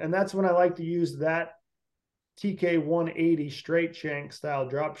shot. And that's when I like to use that TK 180 straight shank style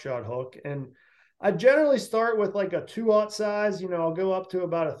drop shot hook. And I generally start with like a 2/0 size. I'll go up to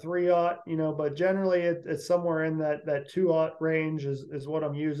about a 3/0, but generally it's somewhere in that 2/0 range is what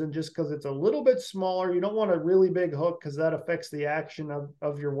I'm using, just because it's a little bit smaller. You don't want a really big hook because that affects the action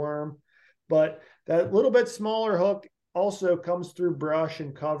of your worm. But that little bit smaller hook also comes through brush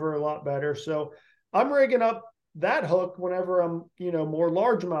and cover a lot better. So I'm rigging up that hook whenever I'm, more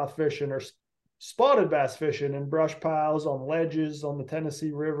largemouth fishing or spotted bass fishing in brush piles, on ledges, on the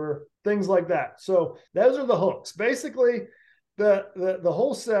Tennessee River, things like that. So those are the hooks. Basically, the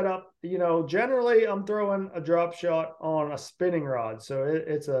whole setup, generally I'm throwing a drop shot on a spinning rod.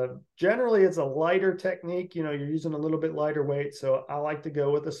 So generally it's a lighter technique. You're using a little bit lighter weight. So I like to go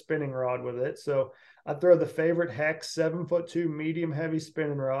with a spinning rod with it. So I throw the favorite Hex 7'2" medium heavy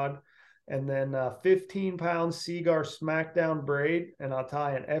spinning rod, and then 15-pound Seagar Smackdown braid, and I'll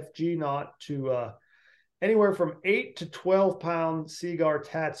tie an FG knot to anywhere from 8 to 12-pound Seagar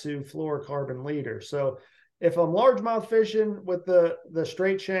Tatsu fluorocarbon leader. So if I'm largemouth fishing with the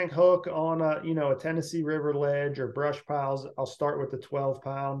straight shank hook on a Tennessee River ledge or brush piles, I'll start with the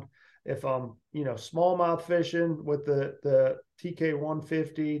 12-pound. If I'm smallmouth fishing with the TK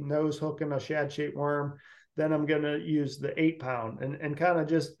 150 nose hooking a shad shaped worm. Then I'm going to use the 8-pound and kind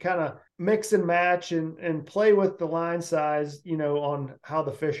of mix and match and play with the line size, on how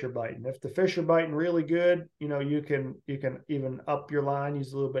the fish are biting. If the fish are biting really good, you can even up your line,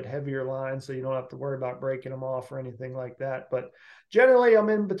 use a little bit heavier line so you don't have to worry about breaking them off or anything like that. But generally I'm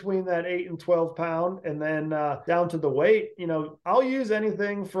in between that 8 and 12 pound. And then down to the weight, I'll use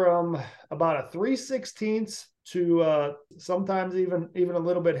anything from about a 3/16 to sometimes even a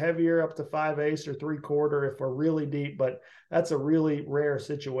little bit heavier, up to 5/8 or 3/4 if we're really deep, but that's a really rare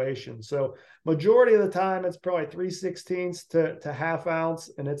situation. So majority of the time it's probably 3/16 to half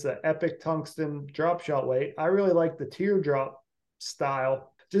ounce, and it's an epic tungsten drop shot weight. I really like the teardrop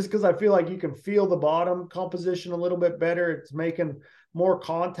style just because I feel like you can feel the bottom composition a little bit better. It's making more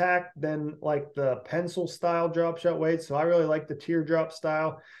contact than like the pencil style drop shot weight. So I really like the teardrop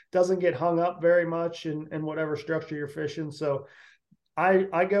style. Doesn't get hung up very much in whatever structure you're fishing. So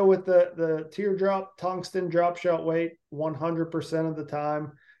I go with the teardrop tungsten drop shot weight 100% of the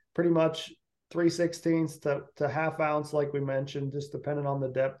time, pretty much 3/16 to half ounce, like we mentioned, just depending on the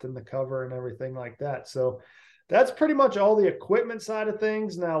depth and the cover and everything like that. So that's pretty much all the equipment side of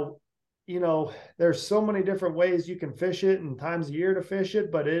things. Now, there's so many different ways you can fish it and times a year to fish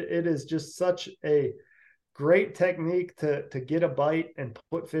it, but it is just such a great technique to get a bite and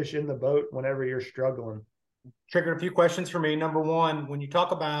put fish in the boat whenever you're struggling. Triggered a few questions for me. Number one, when you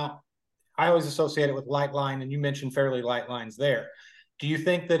talk about, I always associate it with light line, and you mentioned fairly light lines there. Do you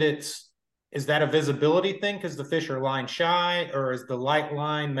think that is that a visibility thing because the fish are line shy, or is the light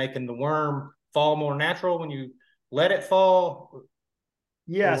line making the worm fall more natural when you let it fall?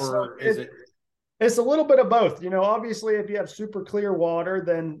 Yes, or is it? It's a little bit of both. Obviously, if you have super clear water,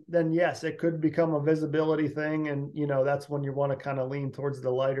 then yes, it could become a visibility thing, and that's when you want to kind of lean towards the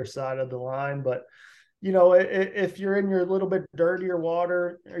lighter side of the line. But if you're in your little bit dirtier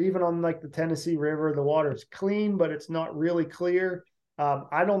water, or even on like the Tennessee River, the water is clean, but it's not really clear.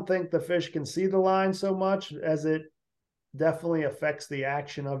 I don't think the fish can see the line so much, as it definitely affects the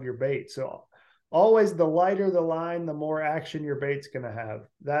action of your bait. So always the lighter the line, the more action your bait's going to have.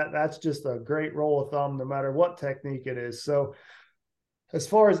 That's just a great rule of thumb, no matter what technique it is. So as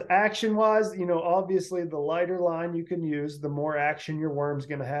far as action wise, obviously the lighter line you can use, the more action your worm's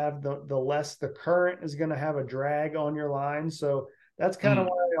going to have, the less the current is going to have a drag on your line. So that's kind of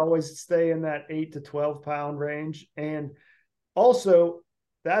why I always stay in that 8 to 12 pound range. And also,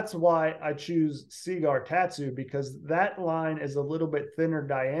 that's why I choose Seaguar Tatsu, because that line is a little bit thinner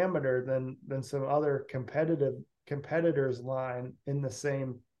diameter than some other competitors' line in the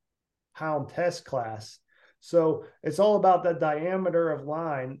same pound test class. So it's all about the diameter of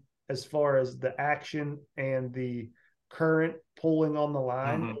line as far as the action and the current pulling on the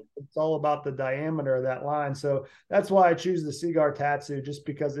line. Mm-hmm. It's all about the diameter of that line. So that's why I choose the Seaguar Tatsu, just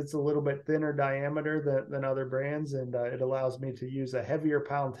because it's a little bit thinner diameter than other brands. And it allows me to use a heavier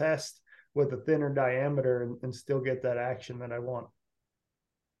pound test with a thinner diameter and still get that action that I want.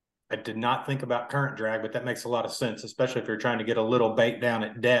 I did not think about current drag, but that makes a lot of sense, especially if you're trying to get a little bait down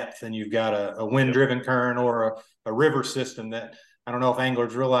at depth and you've got a wind-driven current or a river system that I don't know if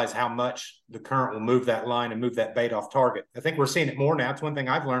anglers realize how much the current will move that line and move that bait off target. I think we're seeing it more now. It's one thing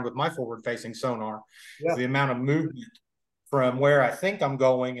I've learned with my forward-facing sonar, is the amount of movement from where I think I'm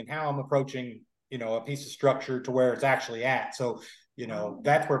going and how I'm approaching, a piece of structure to where it's actually at. So,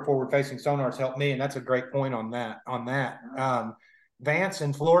 that's where forward-facing sonars help me, and that's a great point on that. Vance,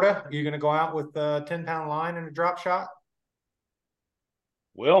 in Florida, are you going to go out with a 10-pound line and a drop shot?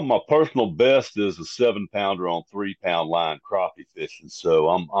 Well, my personal best is a 7-pounder on 3-pound line crappie fishing. So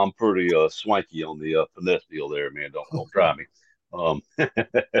I'm pretty swanky on the finesse deal there, man. Don't try me.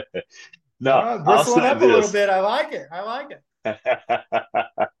 No, bristle it up a little bit. I like it.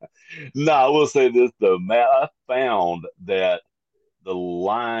 No, I will say this though, Matt. I found that the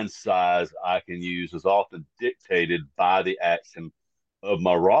line size I can use is often dictated by the action of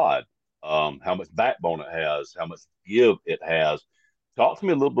my rod, how much backbone it has, how much give it has. Talk to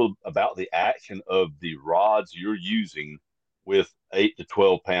me a little bit about the action of the rods you're using with 8 to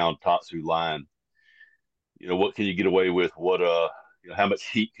 12-pound Tatsu line. What can you get away with? What how much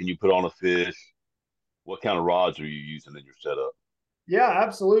heat can you put on a fish? What kind of rods are you using in your setup? Yeah,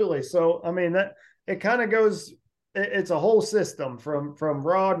 absolutely. So I mean, that it kind of goes, it's a whole system from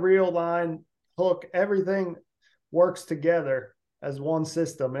rod, reel, line, hook, everything works together as one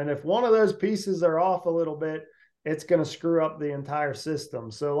system. And if one of those pieces are off a little bit, it's going to screw up the entire system.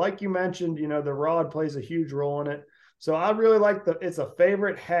 So like you mentioned, the rod plays a huge role in it. So I really like it's a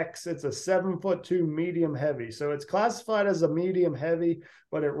favorite hex. It's a 7'2" medium heavy. So it's classified as a medium heavy,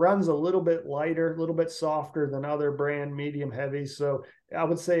 but it runs a little bit lighter, a little bit softer than other brand medium heavies. So I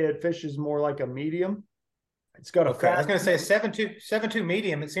would say it fishes more like a medium. It's got a I was going to say 7'2"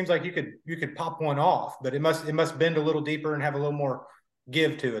 medium. It seems like you could pop one off, but it must bend a little deeper and have a little more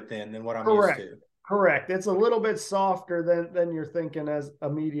give to it than what I'm used to. Correct. It's a little bit softer than you're thinking as a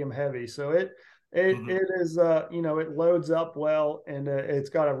medium heavy. So it is it loads up well, and it's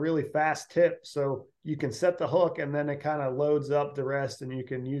got a really fast tip. So you can set the hook and then it kind of loads up the rest, and you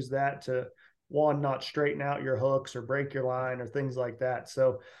can use that to not straighten out your hooks or break your line or things like that.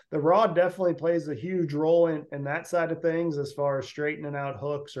 So the rod definitely plays a huge role in that side of things as far as straightening out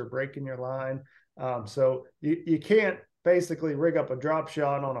hooks or breaking your line. So you can't basically rig up a drop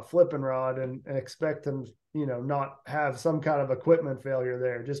shot on a flipping rod and expect them, not have some kind of equipment failure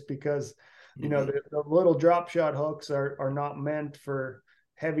there, just because, the little drop shot hooks are not meant for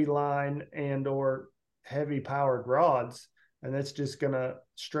heavy line and or heavy powered rods. And it's just going to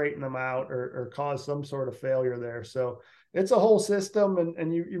straighten them out or cause some sort of failure there. So it's a whole system,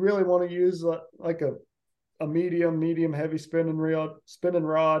 and you really want to use like a medium heavy spinning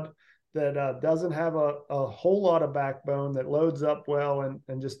rod that doesn't have a whole lot of backbone, that loads up well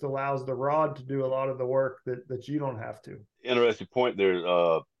and just allows the rod to do a lot of the work that you don't have to. Interesting point there.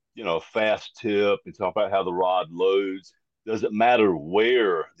 Fast tip, and talk about how the rod loads. Does it matter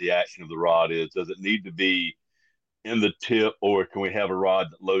where the action of the rod is? Does it need to be in the tip, or can we have a rod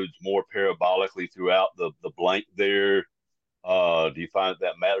that loads more parabolically throughout the blank there? Do you find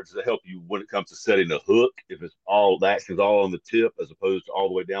that matters? Does it help you when it comes to setting a hook, if it's all the action's all on the tip as opposed to all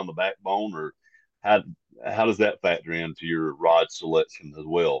the way down the backbone? Or how does that factor into your rod selection as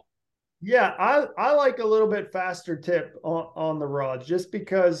well? Yeah, I like a little bit faster tip on the rods, just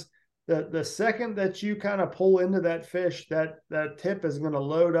because the second that you kind of pull into that fish, that tip is going to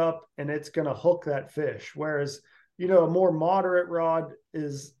load up and it's going to hook that fish. Whereas, a more moderate rod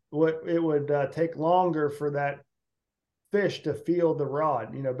is what it would take longer for that fish to feel the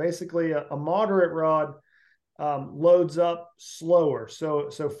rod. Basically a moderate rod loads up slower. So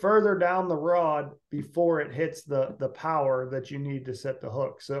further down the rod before it hits the power that you need to set the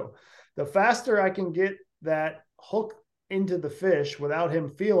hook. So the faster I can get that hook into the fish without him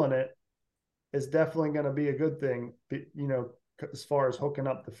feeling it is definitely going to be a good thing, as far as hooking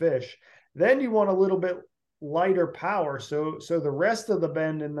up the fish. Then you want a little bit lighter power. So the rest of the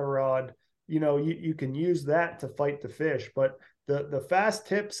bend in the rod, you can use that to fight the fish. But the fast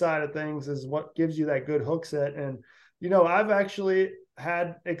tip side of things is what gives you that good hook set. And, I've actually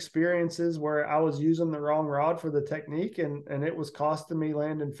had experiences where I was using the wrong rod for the technique, and it was costing me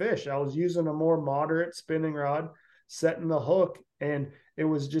landing fish. I was using a more moderate spinning rod, setting the hook, and it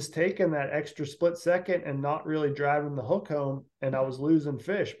was just taking that extra split second and not really driving the hook home. And I was losing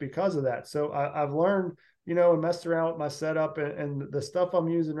fish because of that. So I've learned, and messed around with my setup, and the stuff I'm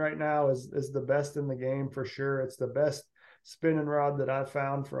using right now is the best in the game for sure. It's the best spinning rod that I've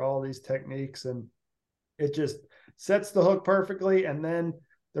found for all these techniques, and it just sets the hook perfectly, and then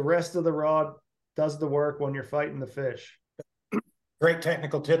the rest of the rod does the work when you're fighting the fish. Great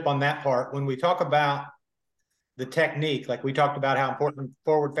technical tip on that part. When we talk about the technique, like we talked about how important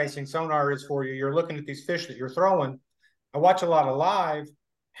forward-facing sonar is for you, you're looking at these fish that you're throwing. I watch a lot of live.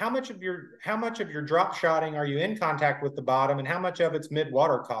 How much of your drop shotting are you in contact with the bottom, and how much of it's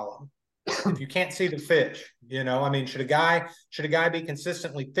mid-water column? If you can't see the fish, should a guy be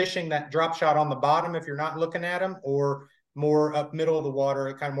consistently fishing that drop shot on the bottom if you're not looking at him, or more up middle of the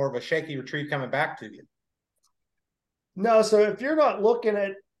water, kind of more of a shaky retrieve coming back to you? No, so if you're not looking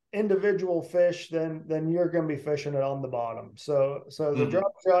at individual fish, then you're going to be fishing it on the bottom. So the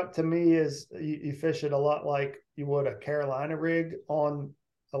drop shot to me is you fish it a lot like you would a Carolina rig on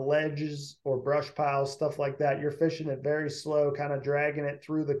ledges or brush piles, stuff like that. You're fishing it very slow, kind of dragging it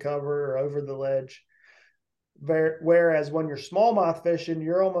through the cover or over the ledge. Whereas when you're smallmouth fishing,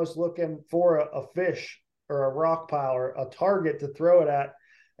 you're almost looking for a fish or a rock pile or a target to throw it at.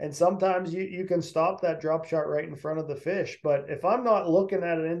 And sometimes you can stop that drop shot right in front of the fish. But if I'm not looking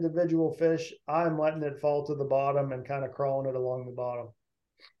at an individual fish, I'm letting it fall to the bottom and kind of crawling it along the bottom.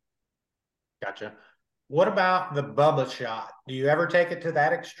 Gotcha. What about the Bubba shot? Do you ever take it to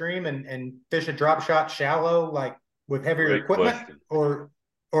that extreme and fish a drop shot shallow, like with heavier Great equipment? question.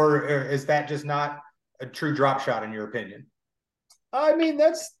 Or is that just not a true drop shot in your opinion? I mean,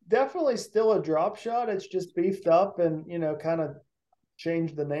 that's definitely still a drop shot. It's just beefed up and, kind of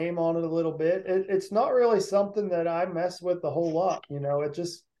change the name on it a little bit. It's not really something that I mess with a whole lot. It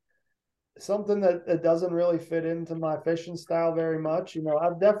just, something that it doesn't really fit into my fishing style very much.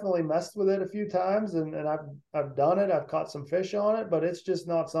 I've definitely messed with it a few times, and I've done it. I've caught some fish on it, but it's just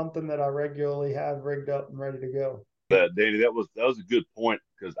not something that I regularly have rigged up and ready to go. But Danny, that was a good point,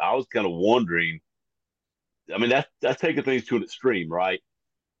 because I was kind of wondering. I mean, that's taking things to an extreme, right?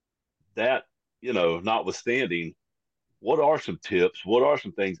 That, notwithstanding, what are some tips? What are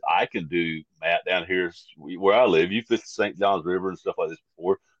some things I can do, Matt, down here where I live? You fished the St. John's River and stuff like this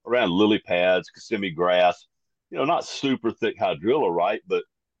before, around lily pads, Kissimmee grass, not super thick hydrilla, right? But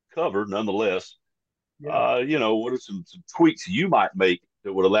covered nonetheless. Yeah. What are some tweaks you might make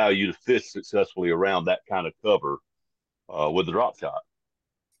that would allow you to fish successfully around that kind of cover with the drop shot?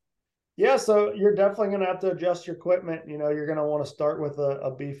 Yeah, so you're definitely going to have to adjust your equipment. You're going to want to start with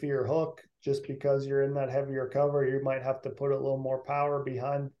a beefier hook, just because you're in that heavier cover. You might have to put a little more power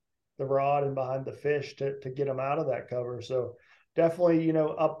behind the rod and behind the fish to get them out of that cover. So definitely,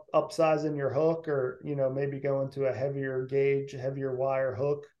 upsizing your hook, or, maybe going to a heavier gauge, heavier wire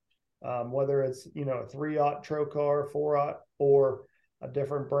hook, whether it's, a 3/0 Trocar, 4/0, or a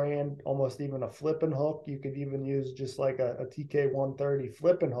different brand, almost even a flipping hook. You could even use just like a TK 130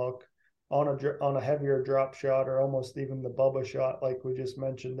 flipping hook on a heavier drop shot, or almost even the Bubba shot, like we just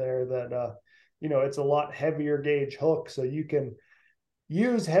mentioned there, that, it's a lot heavier gauge hook. So you can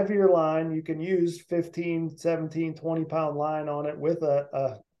use heavier line. You can use 15, 17, 20 pound line on it with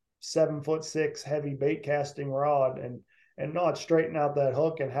a 7'6" heavy bait casting rod, and not straighten out that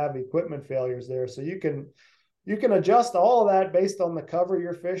hook and have equipment failures there. So you can adjust all of that based on the cover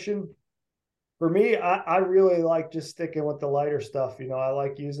you're fishing. For me, I really like just sticking with the lighter stuff. I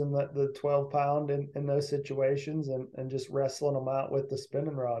like using the 12 pound in those situations, and just wrestling them out with the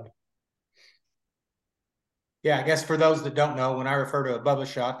spinning rod. Yeah, I guess for those that don't know, when I refer to a Bubba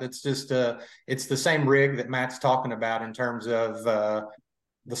shot, that's just it's the same rig that Matt's talking about in terms of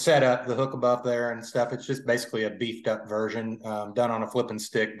the setup, the hook above there and stuff. It's just basically a beefed up version done on a flipping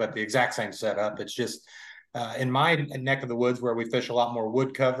stick, but the exact same setup. It's just in my neck of the woods, where we fish a lot more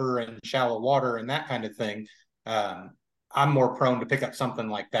wood cover and shallow water and that kind of thing, I'm more prone to pick up something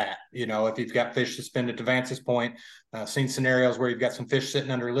like that. If you've got fish suspended, to Vance's point, seen scenarios where you've got some fish sitting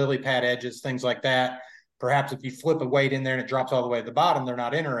under lily pad edges, things like that. Perhaps if you flip a weight in there and it drops all the way to the bottom, they're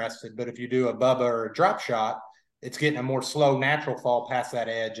not interested. But if you do a Bubba or a drop shot, it's getting a more slow natural fall past that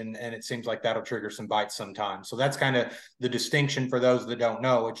edge, and it seems like that'll trigger some bites sometimes. So that's kind of the distinction for those that don't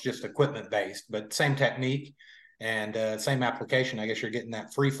know. It's just equipment based, but same technique and same application. I guess you're getting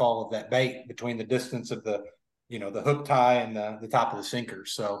that free fall of that bait between the distance of the hook tie and the top of the sinker.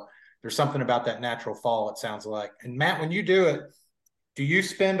 So there's something about that natural fall, it sounds like. And Matt, when you do it, do you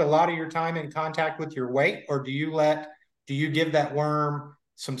spend a lot of your time in contact with your weight, or do you give that worm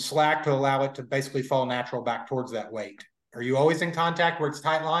some slack to allow it to basically fall natural back towards that weight? Are you always in contact where it's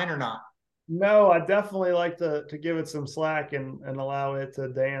tight line or not? No, I definitely like to give it some slack, and allow it to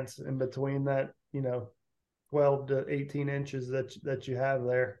dance in between that, 12 to 18 inches that you have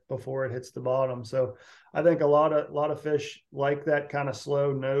there before it hits the bottom. So I think a lot of fish like that kind of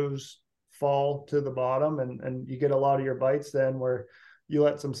slow nose fall to the bottom, and you get a lot of your bites then where you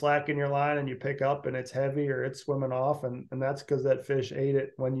let some slack in your line and you pick up and it's heavy or it's swimming off, and that's because that fish ate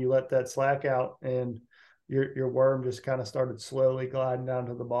it when you let that slack out, and your worm just kind of started slowly gliding down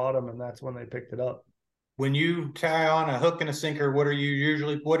to the bottom, and that's when they picked it up. When you tie on a hook and a sinker, what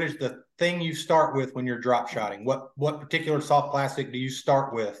is the thing you start with when you're drop shotting? What particular soft plastic do you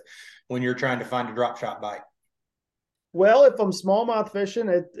start with when you're trying to find a drop shot bite? Well, if I'm smallmouth fishing,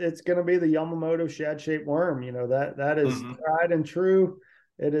 it's going to be the Yamamoto shad shaped worm. That is tried and true.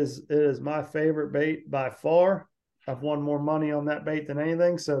 It is my favorite bait by far. I've won more money on that bait than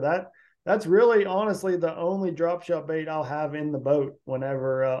anything. So that's really honestly the only drop shot bait I'll have in the boat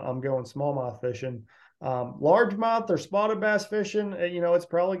whenever I'm going smallmouth fishing. Largemouth or spotted bass fishing, it's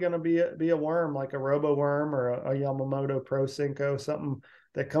probably going to be a worm like a robo worm or a Yamamoto Pro Cinco, something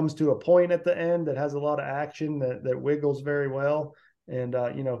that comes to a point at the end that has a lot of action, that wiggles very well. And,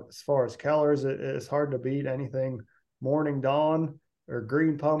 as far as colors, it's hard to beat anything Morning Dawn or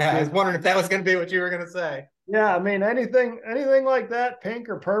Green Pumpkin. Yeah, I was wondering if that was going to be what you were going to say. Yeah, I mean, anything like that, pink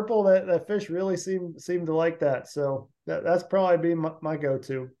or purple, that fish really seem to like that. So that's probably be my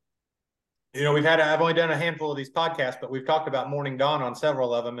go-to. I've only done a handful of these podcasts, but we've talked about Morning Dawn on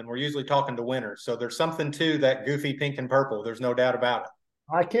several of them, and we're usually talking to winners. So there's something to that goofy pink and purple. There's no doubt about it.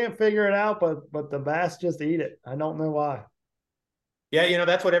 I can't figure it out, but the bass just eat it. I don't know why. Yeah,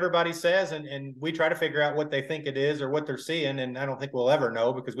 that's what everybody says, and we try to figure out what they think it is or what they're seeing, and I don't think we'll ever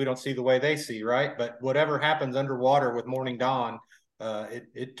know because we don't see the way they see, right? But whatever happens underwater with Morning Dawn,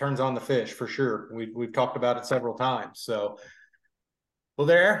 it turns on the fish for sure. We've talked about it several times. So Well,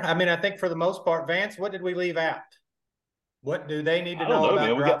 I think for the most part, Vance, what did we leave out? What do they need to I don't know know, about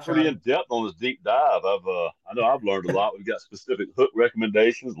man. We got drop pretty in shotting? depth on this deep dive. I know I've learned a lot. We've got specific hook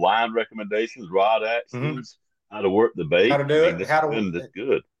recommendations, line recommendations, rod Mm-hmm. actions, how to work the How bait. to I do mean, it? this has been this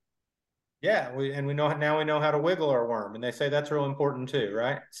good. Yeah, we know now we know how to wiggle our worm, and they say that's real important too,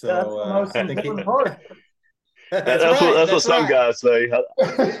 right? That's So the most I think important part. that's That's what right. that's what That's some right. guys say.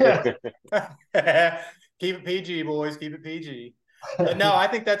 Yeah. Keep it PG, boys. Keep it PG. But no, I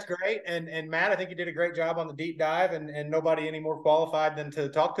think that's great. And Matt, I think you did a great job on the deep dive, and nobody any more qualified than to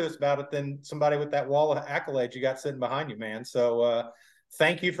talk to us about it than somebody with that wall of accolades you got sitting behind you, man. So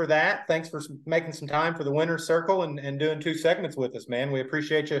thank you for that. Thanks for making some time for the winner's circle and doing 2 segments with us, man. We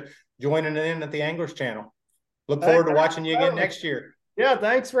appreciate you joining in at the Anglers Channel. Look Hey, forward to thanks watching you for again having me. next year. Yeah,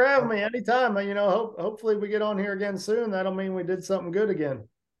 thanks for having me anytime. Hopefully we get on here again soon. That'll mean we did something good again.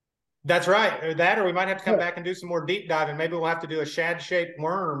 That's right. Or we might have to come back and do some more deep diving. Maybe we'll have to do a shad-shaped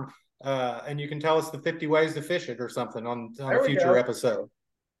worm, and you can tell us the 50 ways to fish it or something on There a we future go. episode.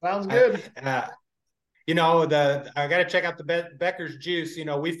 Sounds I, good. I got to check out the Becker's juice.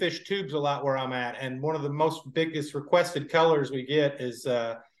 We fish tubes a lot where I'm at, and one of the most biggest requested colors we get is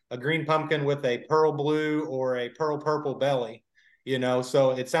a green pumpkin with a pearl blue or a pearl purple belly.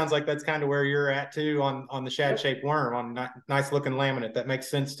 So it sounds like that's kind of where you're at too on the shad-shaped worm on nice looking laminate. That makes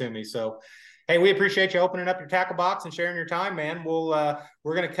sense to me. So, hey, we appreciate you opening up your tackle box and sharing your time, man. We're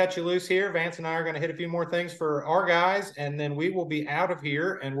going to cut you loose here. Vance and I are going to hit a few more things for our guys, and then we will be out of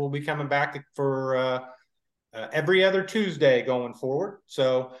here, and we'll be coming back for every other Tuesday going forward.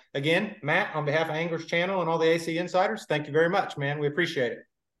 So again, Matt, on behalf of Anglers Channel and all the AC Insiders, thank you very much, man. We appreciate it.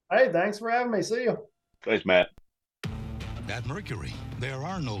 Hey, thanks for having me. See you. Thanks, Matt. At Mercury, there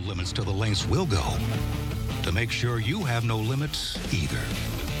are no limits to the lengths we'll go to make sure you have no limits either.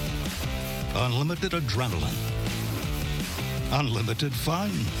 Unlimited adrenaline. Unlimited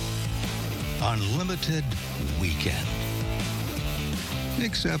fun. Unlimited weekend.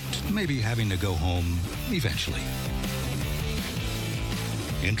 Except maybe having to go home eventually.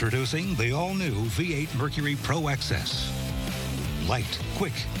 Introducing the all-new V8 Mercury Pro XS. Light,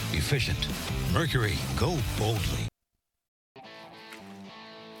 quick, efficient. Mercury, go boldly.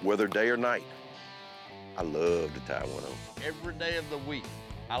 Whether day or night, I love to tie one on. Every day of the week,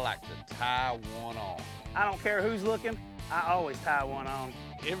 I like to tie one on. I don't care who's looking, I always tie one on.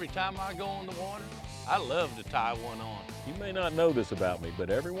 Every time I go on the water, I love to tie one on. You may not know this about me,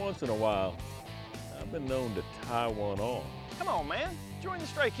 but every once in a while, I've been known to tie one on. Come on, man. Join the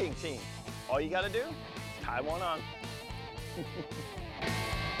Stray King team. All you got to do, tie one on.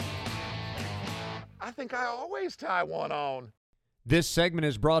 I think I always tie one on. This segment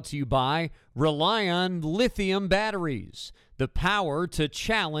is brought to you by Relion Lithium Batteries, the power to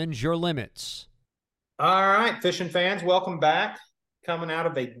challenge your limits. All right, fishing fans, welcome back. Coming out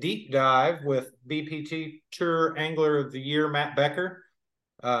of a deep dive with BPT Tour Angler of the Year, Matt Becker.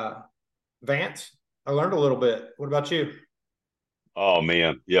 Vance, I learned a little bit. What about you? Oh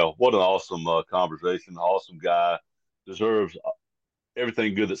man, yeah, what an awesome conversation. Awesome guy, deserves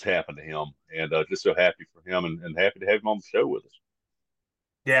everything good that's happened to him, and just so happy for him, and happy to have him on the show with us.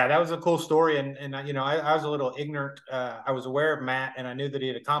 Yeah, that was a cool story, and I was a little ignorant. I was aware of Matt, and I knew that he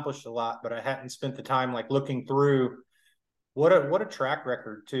had accomplished a lot, but I hadn't spent the time like looking through what a track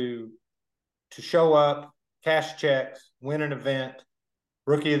record to show up, cash checks, win an event,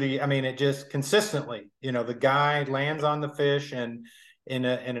 rookie of the. I mean, it just consistently, the guy lands on the fish, and in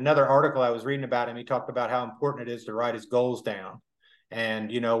another article I was reading about him, he talked about how important it is to write his goals down, and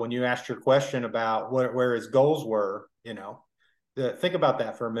when you asked your question about where his goals were, think about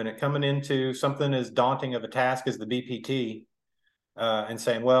that for a minute. Coming into something as daunting of a task as the BPT, and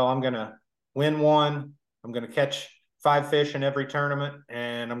saying, well, I'm going to win one, I'm going to catch 5 fish in every tournament,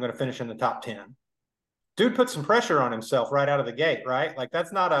 and I'm going to finish in the top 10. Dude put some pressure on himself right out of the gate, right? Like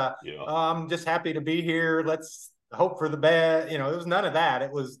that's not I'm just happy to be here, let's hope for the best. It was none of that.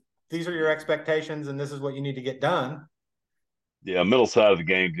 It was, these are your expectations and this is what you need to get done. Yeah, middle side of the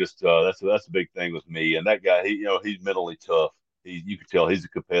game, just that's a big thing with me. And that guy, he's mentally tough. You can tell he's a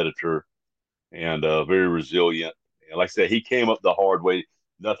competitor and very resilient. And like I said, he came up the hard way.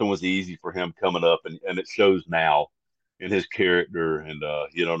 Nothing was easy for him coming up, and it shows now in his character. And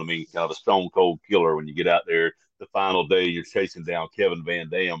you know what I mean, kind of a stone cold killer. When you get out there, the final day, you're chasing down Kevin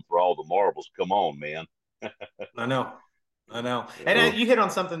VanDam for all the marbles. Come on, man. I know. And you hit on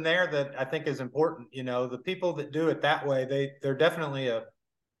something there that I think is important. The people that do it that way, they're definitely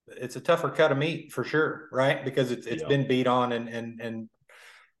it's a tougher cut of meat for sure, right? Because it's been beat on and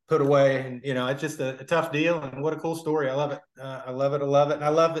put away, and it's just a tough deal. And what a cool story! I love it. I love it. And I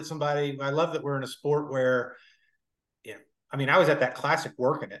love that we're in a sport where, I mean, I was at that classic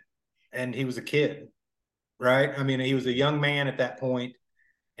working it, and he was a kid, right? I mean, he was a young man at that point,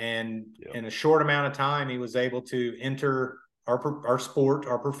 and in a short amount of time, he was able to enter our sport,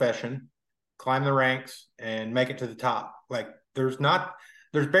 our profession, climb the ranks, and make it to the top. Like there's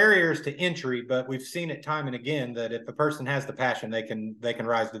barriers to entry, but we've seen it time and again that if the person has the passion, they can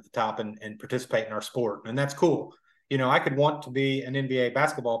rise to the top and participate in our sport, and that's cool. You know, I could want to be an NBA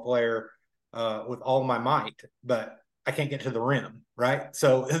basketball player with all my might, but I can't get to the rim, right?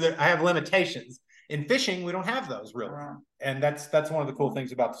 So I have limitations. In fishing, we don't have those really, and that's one of the cool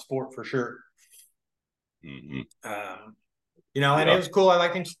things about the sport for sure. Mm-hmm. You know, and it was cool. I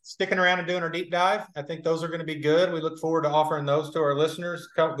like him sticking around and doing our deep dive. I think those are going to be good. We look forward to offering those to our listeners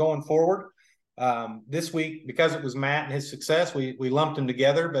going forward. This week, because it was Matt and his success, we lumped them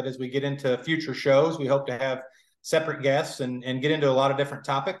together. But as we get into future shows, we hope to have separate guests and get into a lot of different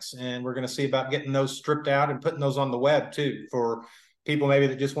topics. And we're going to see about getting those stripped out and putting those on the web too, for people maybe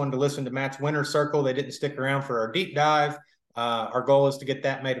that just wanted to listen to Matt's Winter Circle. They didn't stick around for our deep dive. Our goal is to get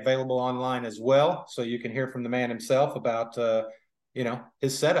that made available online as well, so you can hear from the man himself about you know,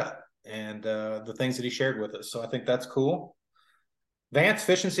 his setup and the things that he shared with us. So I think that's cool. Vance,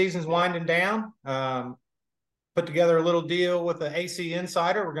 fishing season's winding down. Put together a little deal with the AC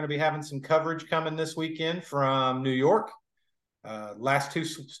Insider. We're going to be having some coverage coming this weekend from New York. Last 2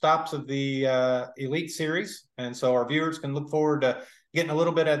 stops of the Elite Series, and so our viewers can look forward to getting a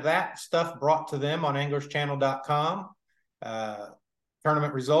little bit of that stuff brought to them on anglerschannel.com.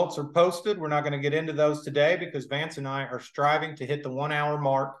 Tournament results are posted. We're not going to get into those today because Vance and I are striving to hit the 1 hour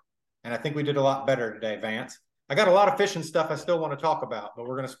mark, and I think we did a lot better today, Vance. I got a lot of fishing stuff I still want to talk about, but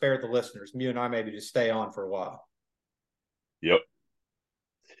we're going to spare the listeners. You and I maybe just stay on for a while. Yep,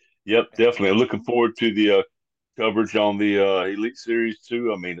 definitely. I'm looking forward to the coverage on the Elite Series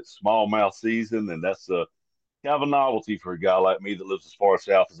too. I mean, it's smallmouth season, and that's kind of a novelty for a guy like me that lives as far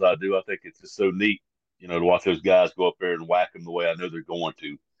south as I do. I think it's just so neat, you know, to watch those guys go up there and whack them the way I know they're going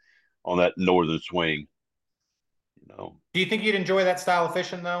to on that northern swing. You know, do you think you'd enjoy that style of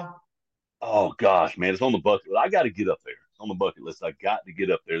fishing though? Oh gosh, man, it's on the bucket list. I got to get up there. It's on the bucket list. I got to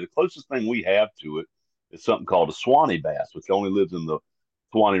get up there. The closest thing we have to it is something called a Swanee bass, which only lives in the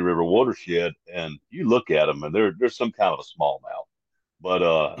Swanee River watershed. And you look at them, and they're some kind of a smallmouth. But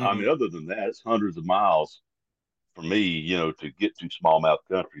I mean, other than that, it's hundreds of miles for me, you know, to get to smallmouth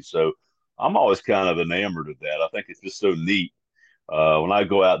country. So I'm always kind of enamored of that. I think it's just so neat when I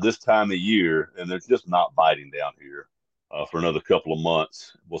go out this time of year, and they're just not biting down here. For another couple of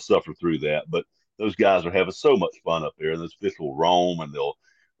months, we'll suffer through that. But those guys are having so much fun up there, and those fish will roam, and they'll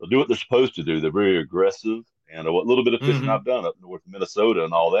do what they're supposed to do. They're very aggressive, and what little bit of fishing I've done up north Minnesota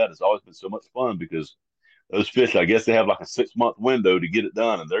and all that has always been so much fun because those fish, I guess they have like a 6-month window to get it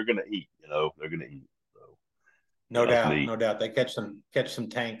done, and they're going to eat. You know, they're going to eat. So, no doubt. They catch some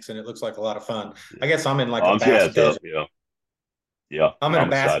tanks, and it looks like a lot of fun. I guess I'm in like a bass desert. Yeah, I'm in a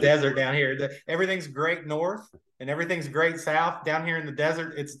bass desert down here. Everything's great north and everything's great south. Down here in the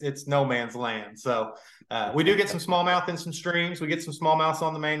desert, it's no man's land. So we do get some smallmouth in some streams. We get some smallmouths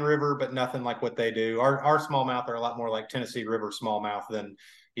on the main river, but nothing like what they do. Our smallmouth are a lot more like Tennessee River smallmouth than,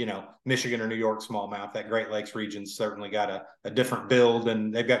 you know, Michigan or New York smallmouth. That Great Lakes region's certainly got a different build,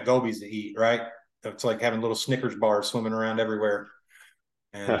 and they've got gobies to eat, right? It's like having little Snickers bars swimming around everywhere.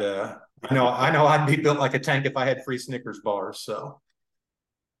 And I know I'd be built like a tank if I had free Snickers bars. So,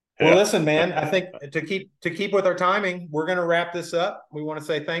 well, listen, man, I think to keep with our timing, we're going to wrap this up. We want to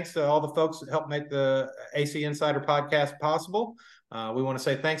say thanks to all the folks that helped make the AC Insider podcast possible. We want to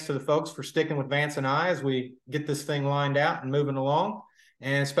say thanks to the folks for sticking with Vance and I as we get this thing lined out and moving along.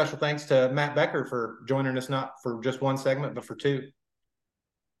 And special thanks to Matt Becker for joining us, not for just one segment, but for 2.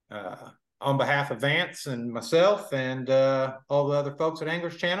 On behalf of Vance and myself and all the other folks at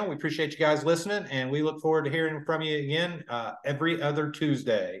Anglers Channel, we appreciate you guys listening, and we look forward to hearing from you again every other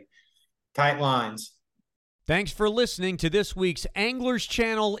Tuesday. Tight lines. Thanks for listening to this week's Anglers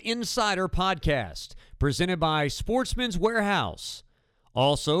Channel Insider Podcast, presented by Sportsman's Warehouse.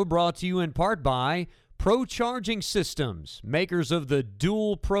 Also brought to you in part by Pro Charging Systems, makers of the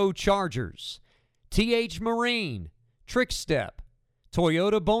Dual Pro Chargers, TH Marine, Trick Step,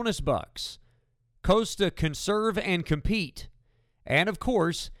 Toyota Bonus Bucks, Costa Conserve and Compete, and of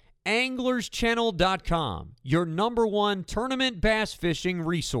course, AnglersChannel.com, your #1 tournament bass fishing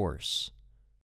resource.